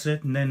discuss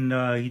it, and then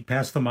he'd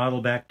pass the model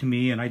back to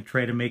me, and I'd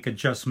try to make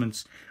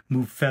adjustments,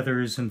 move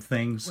feathers and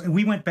things.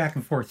 We went back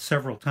and forth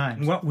several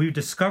times. What we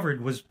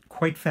discovered was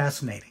quite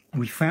fascinating.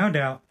 We found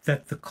out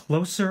that the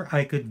closer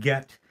I could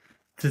get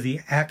to the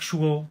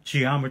actual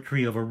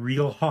geometry of a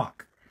real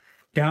hawk,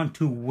 down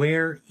to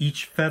where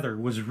each feather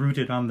was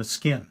rooted on the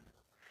skin,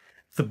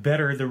 the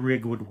better the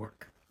rig would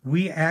work.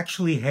 We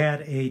actually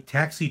had a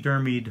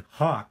taxidermied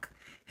hawk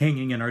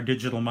hanging in our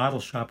digital model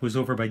shop. It was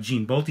over by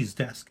Jean Bolte's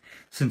desk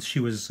since she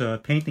was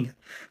painting it.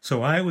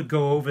 So I would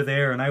go over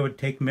there and I would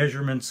take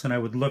measurements and I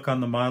would look on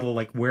the model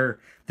like where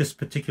this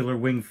particular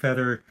wing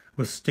feather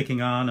was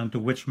sticking on onto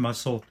which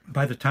muscle.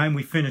 By the time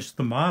we finished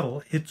the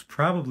model, it's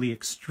probably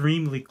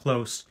extremely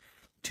close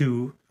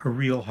to a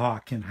real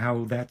hawk and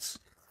how that's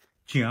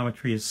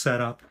geometry is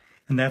set up.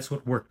 And that's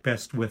what worked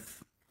best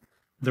with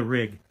the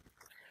rig.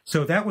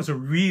 So that was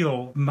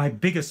my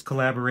biggest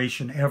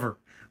collaboration ever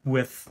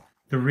with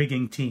the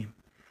rigging team.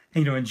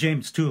 And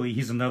James Tooley,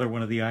 he's another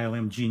one of the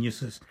ILM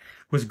geniuses,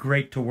 was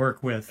great to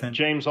work with. And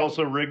James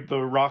also rigged the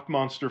rock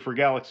monster for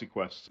Galaxy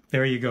Quest.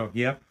 There you go.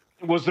 Yep.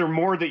 Was there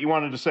more that you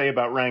wanted to say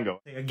about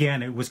Rango?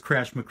 Again, it was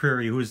Crash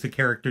McCreary who was the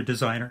character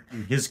designer.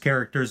 His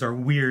characters are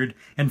weird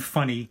and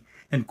funny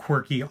and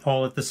quirky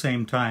all at the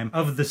same time.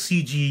 Of the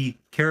CG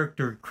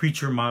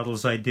creature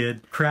models I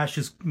did,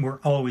 Crashes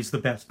were always the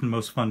best and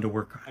most fun to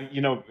work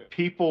on.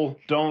 People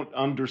don't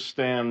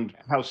understand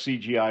how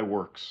CGI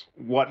works.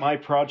 What my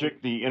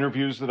project, the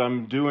interviews that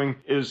I'm doing,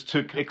 is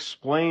to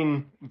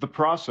explain the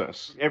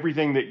process.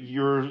 Everything that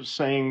you're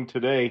saying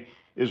today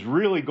is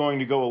really going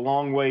to go a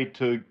long way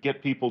to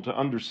get people to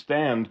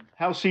understand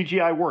how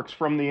CGI works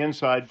from the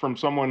inside, from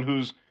someone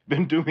who's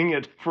been doing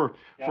it for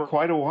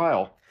quite a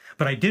while.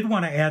 But I did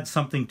want to add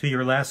something to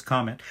your last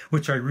comment,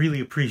 which I really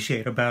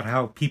appreciate, about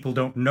how people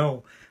don't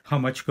know how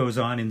much goes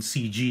on in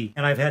CG.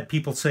 And I've had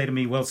people say to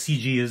me, well,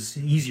 CG is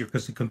easier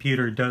because the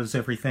computer does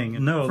everything.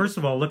 And no, first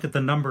of all, look at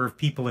the number of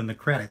people in the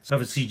credits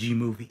of a CG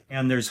movie.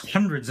 And there's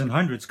hundreds and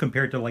hundreds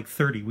compared to like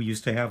 30 we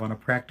used to have on a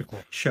practical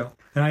show.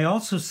 And I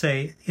also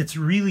say it's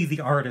really the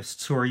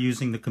artists who are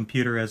using the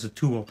computer as a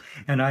tool.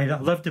 And I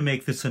love to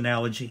make this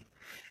analogy.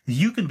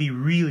 You can be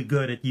really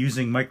good at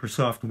using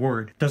Microsoft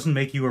Word. It doesn't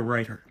make you a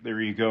writer. There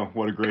you go.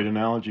 What a great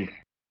analogy.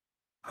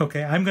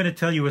 Okay, I'm going to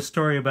tell you a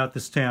story about the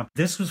stamp.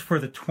 This was for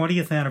the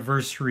 20th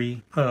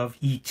anniversary of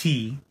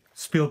E.T.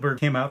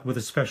 Spielberg came out with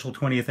a special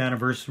 20th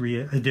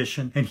anniversary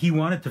edition, and he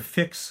wanted to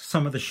fix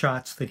some of the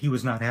shots that he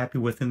was not happy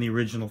with in the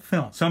original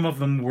film. Some of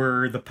them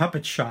were the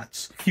puppet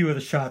shots. A few of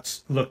the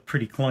shots looked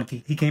pretty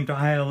clunky. He came to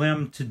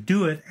ILM to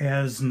do it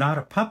as not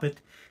a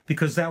puppet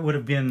because that would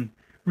have been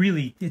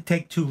it'd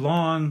take too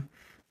long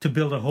to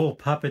build a whole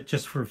puppet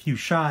just for a few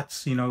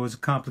shots. It was a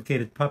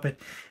complicated puppet.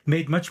 It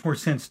made much more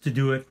sense to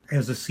do it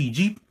as a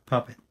CG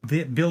puppet.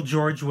 Bill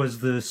George was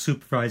the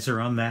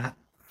supervisor on that.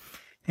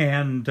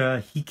 And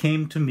he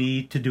came to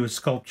me to do a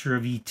sculpture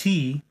of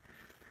E.T.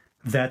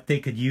 that they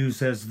could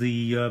use as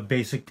the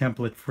basic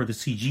template for the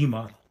CG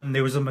model. And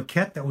there was a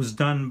maquette that was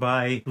done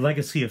by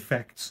Legacy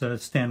Effects,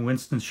 Stan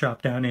Winston's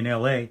shop down in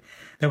L.A.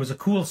 That was a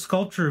cool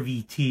sculpture of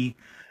E.T.,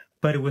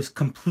 but it was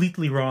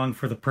completely wrong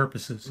for the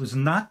purposes. It was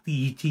not the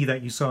E.T.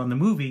 that you saw in the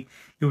movie.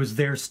 It was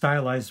their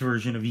stylized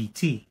version of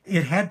E.T.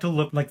 It had to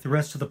look like the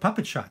rest of the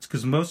puppet shots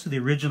because most of the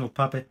original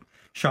puppet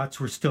shots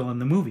were still in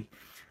the movie.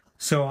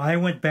 So I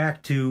went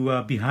back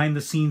to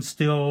behind-the-scenes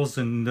stills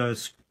and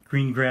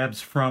screen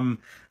grabs from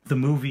the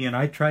movie, and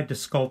I tried to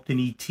sculpt an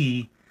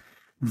E.T.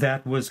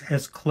 that was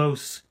as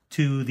close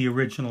to the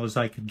original as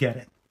I could get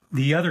it.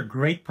 The other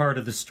great part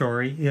of the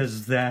story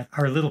is that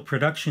our little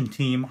production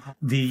team,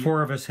 the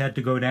four of us had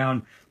to go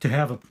down to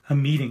have a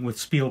meeting with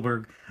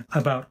Spielberg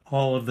about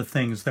all of the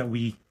things that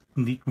we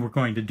were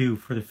going to do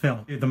for the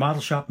film. The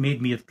model shop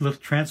made me a little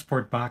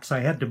transport box. I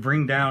had to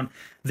bring down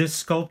this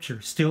sculpture,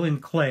 still in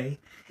clay,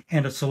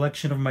 and a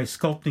selection of my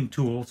sculpting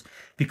tools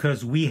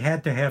because we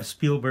had to have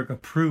Spielberg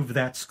approve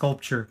that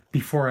sculpture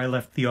before I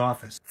left the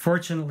office.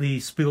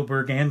 Fortunately,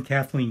 Spielberg and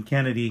Kathleen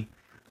Kennedy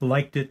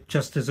liked it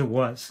just as it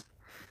was.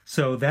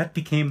 So that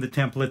became the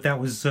template. That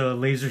was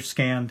laser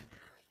scanned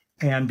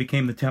and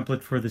became the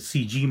template for the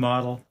CG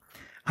model.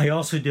 I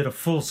also did a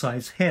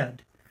full-size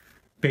head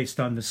based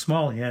on the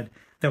small head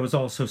that was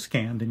also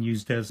scanned and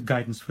used as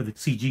guidance for the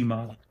CG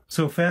model.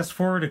 So fast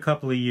forward a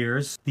couple of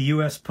years, the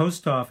U.S.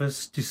 Post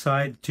Office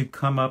decided to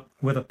come up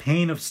with a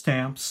pane of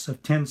stamps,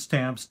 of 10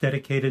 stamps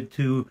dedicated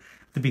to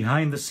the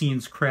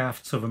behind-the-scenes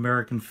crafts of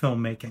American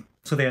filmmaking.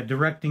 So they had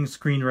directing,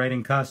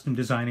 screenwriting, costume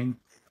designing,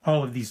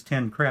 all of these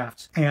 10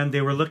 crafts. And they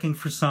were looking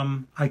for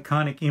some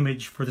iconic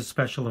image for the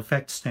special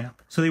effects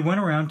stamp. So they went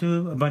around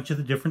to a bunch of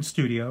the different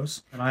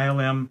studios, and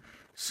ILM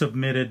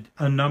submitted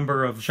a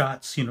number of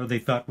shots, they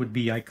thought would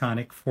be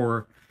iconic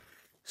for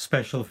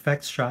special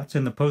effects shots,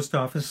 and the post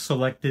office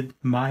selected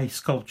my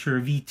sculpture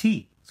of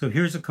E.T. So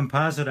here's a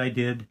composite I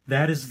did.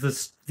 That is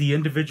the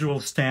individual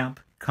stamp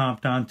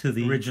comped onto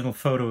the original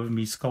photo of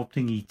me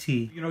sculpting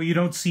E.T. You know, you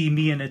don't see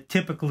me in it.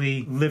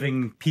 Typically,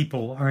 living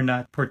people are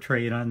not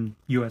portrayed on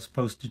U.S.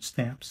 postage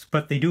stamps,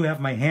 but they do have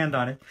my hand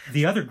on it.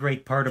 The other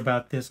great part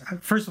about this,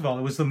 first of all,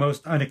 it was the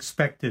most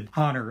unexpected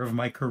honor of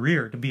my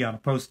career to be on a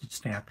postage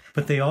stamp,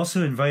 but they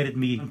also invited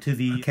me to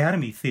the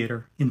Academy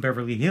Theater in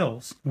Beverly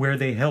Hills, where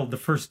they held the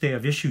first day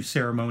of issue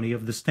ceremony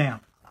of the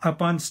stamp.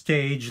 Up on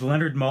stage,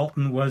 Leonard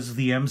Maltin was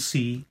the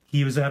MC.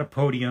 He was at a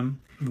podium.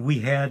 We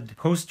had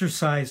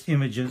poster-sized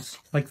images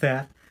like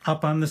that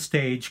up on the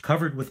stage,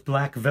 covered with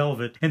black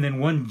velvet, and then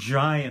one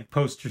giant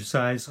poster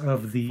size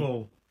of the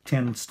full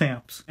 10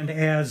 stamps. And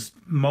as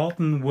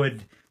Maltin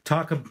would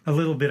talk a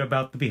little bit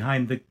about the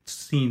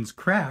behind-the-scenes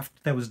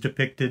craft that was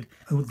depicted,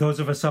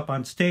 those of us up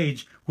on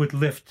stage would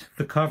lift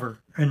the cover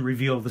and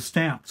reveal the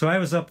stamp. So I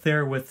was up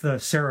there with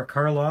Sarah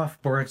Karloff,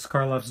 Boris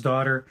Karloff's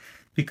daughter,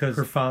 because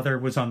her father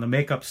was on the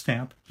makeup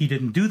stamp. He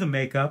didn't do the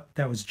makeup,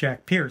 that was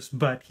Jack Pierce,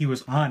 but he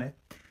was on it.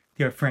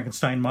 The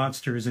Frankenstein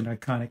monster is in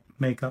iconic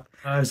makeup.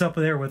 I was up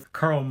there with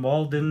Carl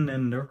Malden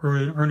and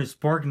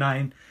Ernest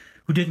Borgnine,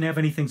 who didn't have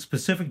anything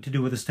specific to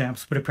do with the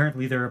stamps, but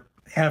apparently they're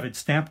avid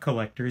stamp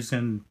collectors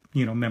and,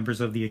 you know,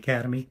 members of the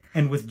Academy.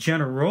 And with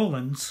Jenna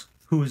Rollins,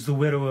 who is the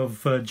widow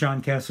of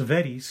John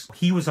Cassavetes,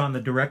 he was on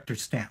the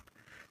director's stamp.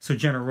 So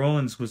Jenna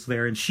Rollins was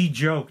there, and she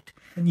joked,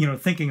 you know,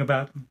 thinking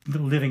about the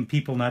living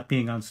people not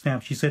being on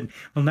stamps. She said,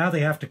 well, now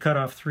they have to cut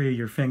off 3 of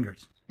your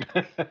fingers.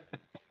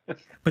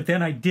 But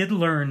then I did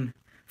learn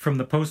from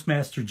the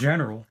Postmaster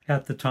General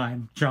at the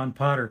time, John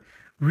Potter,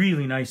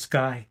 really nice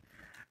guy.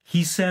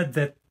 He said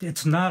that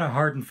it's not a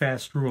hard and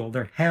fast rule.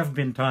 There have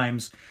been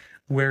times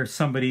where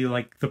somebody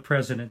like the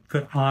president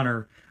could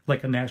honor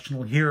like a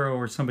national hero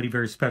or somebody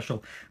very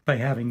special by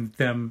having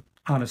them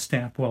on a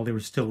stamp while they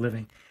were still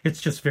living. It's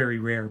just very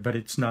rare, but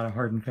it's not a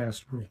hard and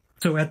fast rule.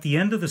 So at the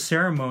end of the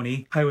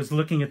ceremony, I was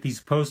looking at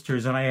these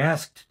posters and I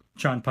asked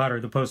John Potter,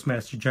 the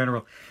Postmaster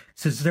General,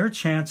 says, is there a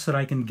chance that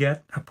I can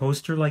get a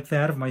poster like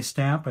that of my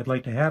stamp? I'd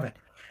like to have it.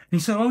 And he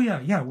said, oh,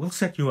 yeah, we'll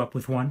set you up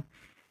with one. And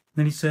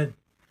then he said,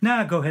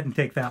 nah, go ahead and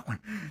take that one.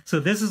 So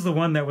this is the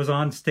one that was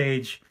on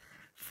stage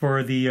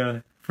for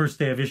the first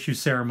day of issue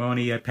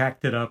ceremony. I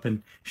packed it up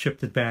and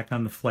shipped it back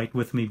on the flight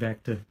with me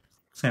back to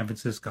San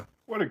Francisco.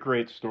 What a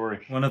great story.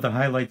 One of the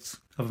highlights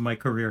of my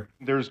career.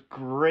 There's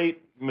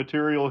great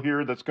material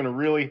here that's going to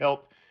really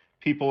help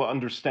people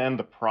understand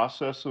the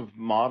process of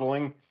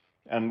modeling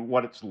and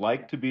what it's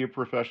like to be a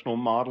professional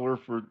modeler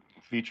for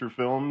feature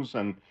films.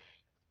 And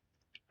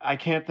I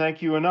can't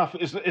thank you enough.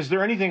 Is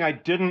there anything I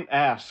didn't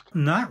ask?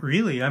 Not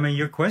really. I mean,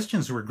 your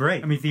questions were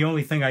great. I mean, the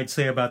only thing I'd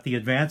say about the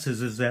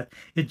advances is that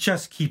it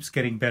just keeps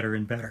getting better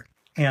and better.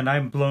 And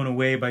I'm blown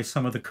away by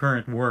some of the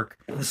current work.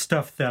 The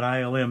stuff that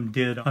ILM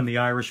did on The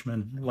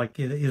Irishman, like,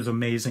 it is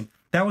amazing.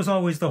 That was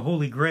always the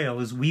holy grail,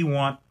 is we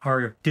want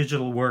our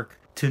digital work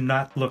to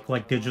not look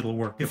like digital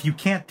work. If you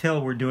can't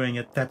tell we're doing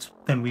it,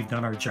 then we've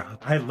done our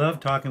job. I love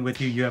talking with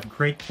you. You have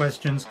great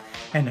questions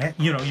and,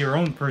 you know, your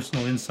own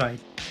personal insight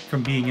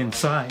from being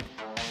inside.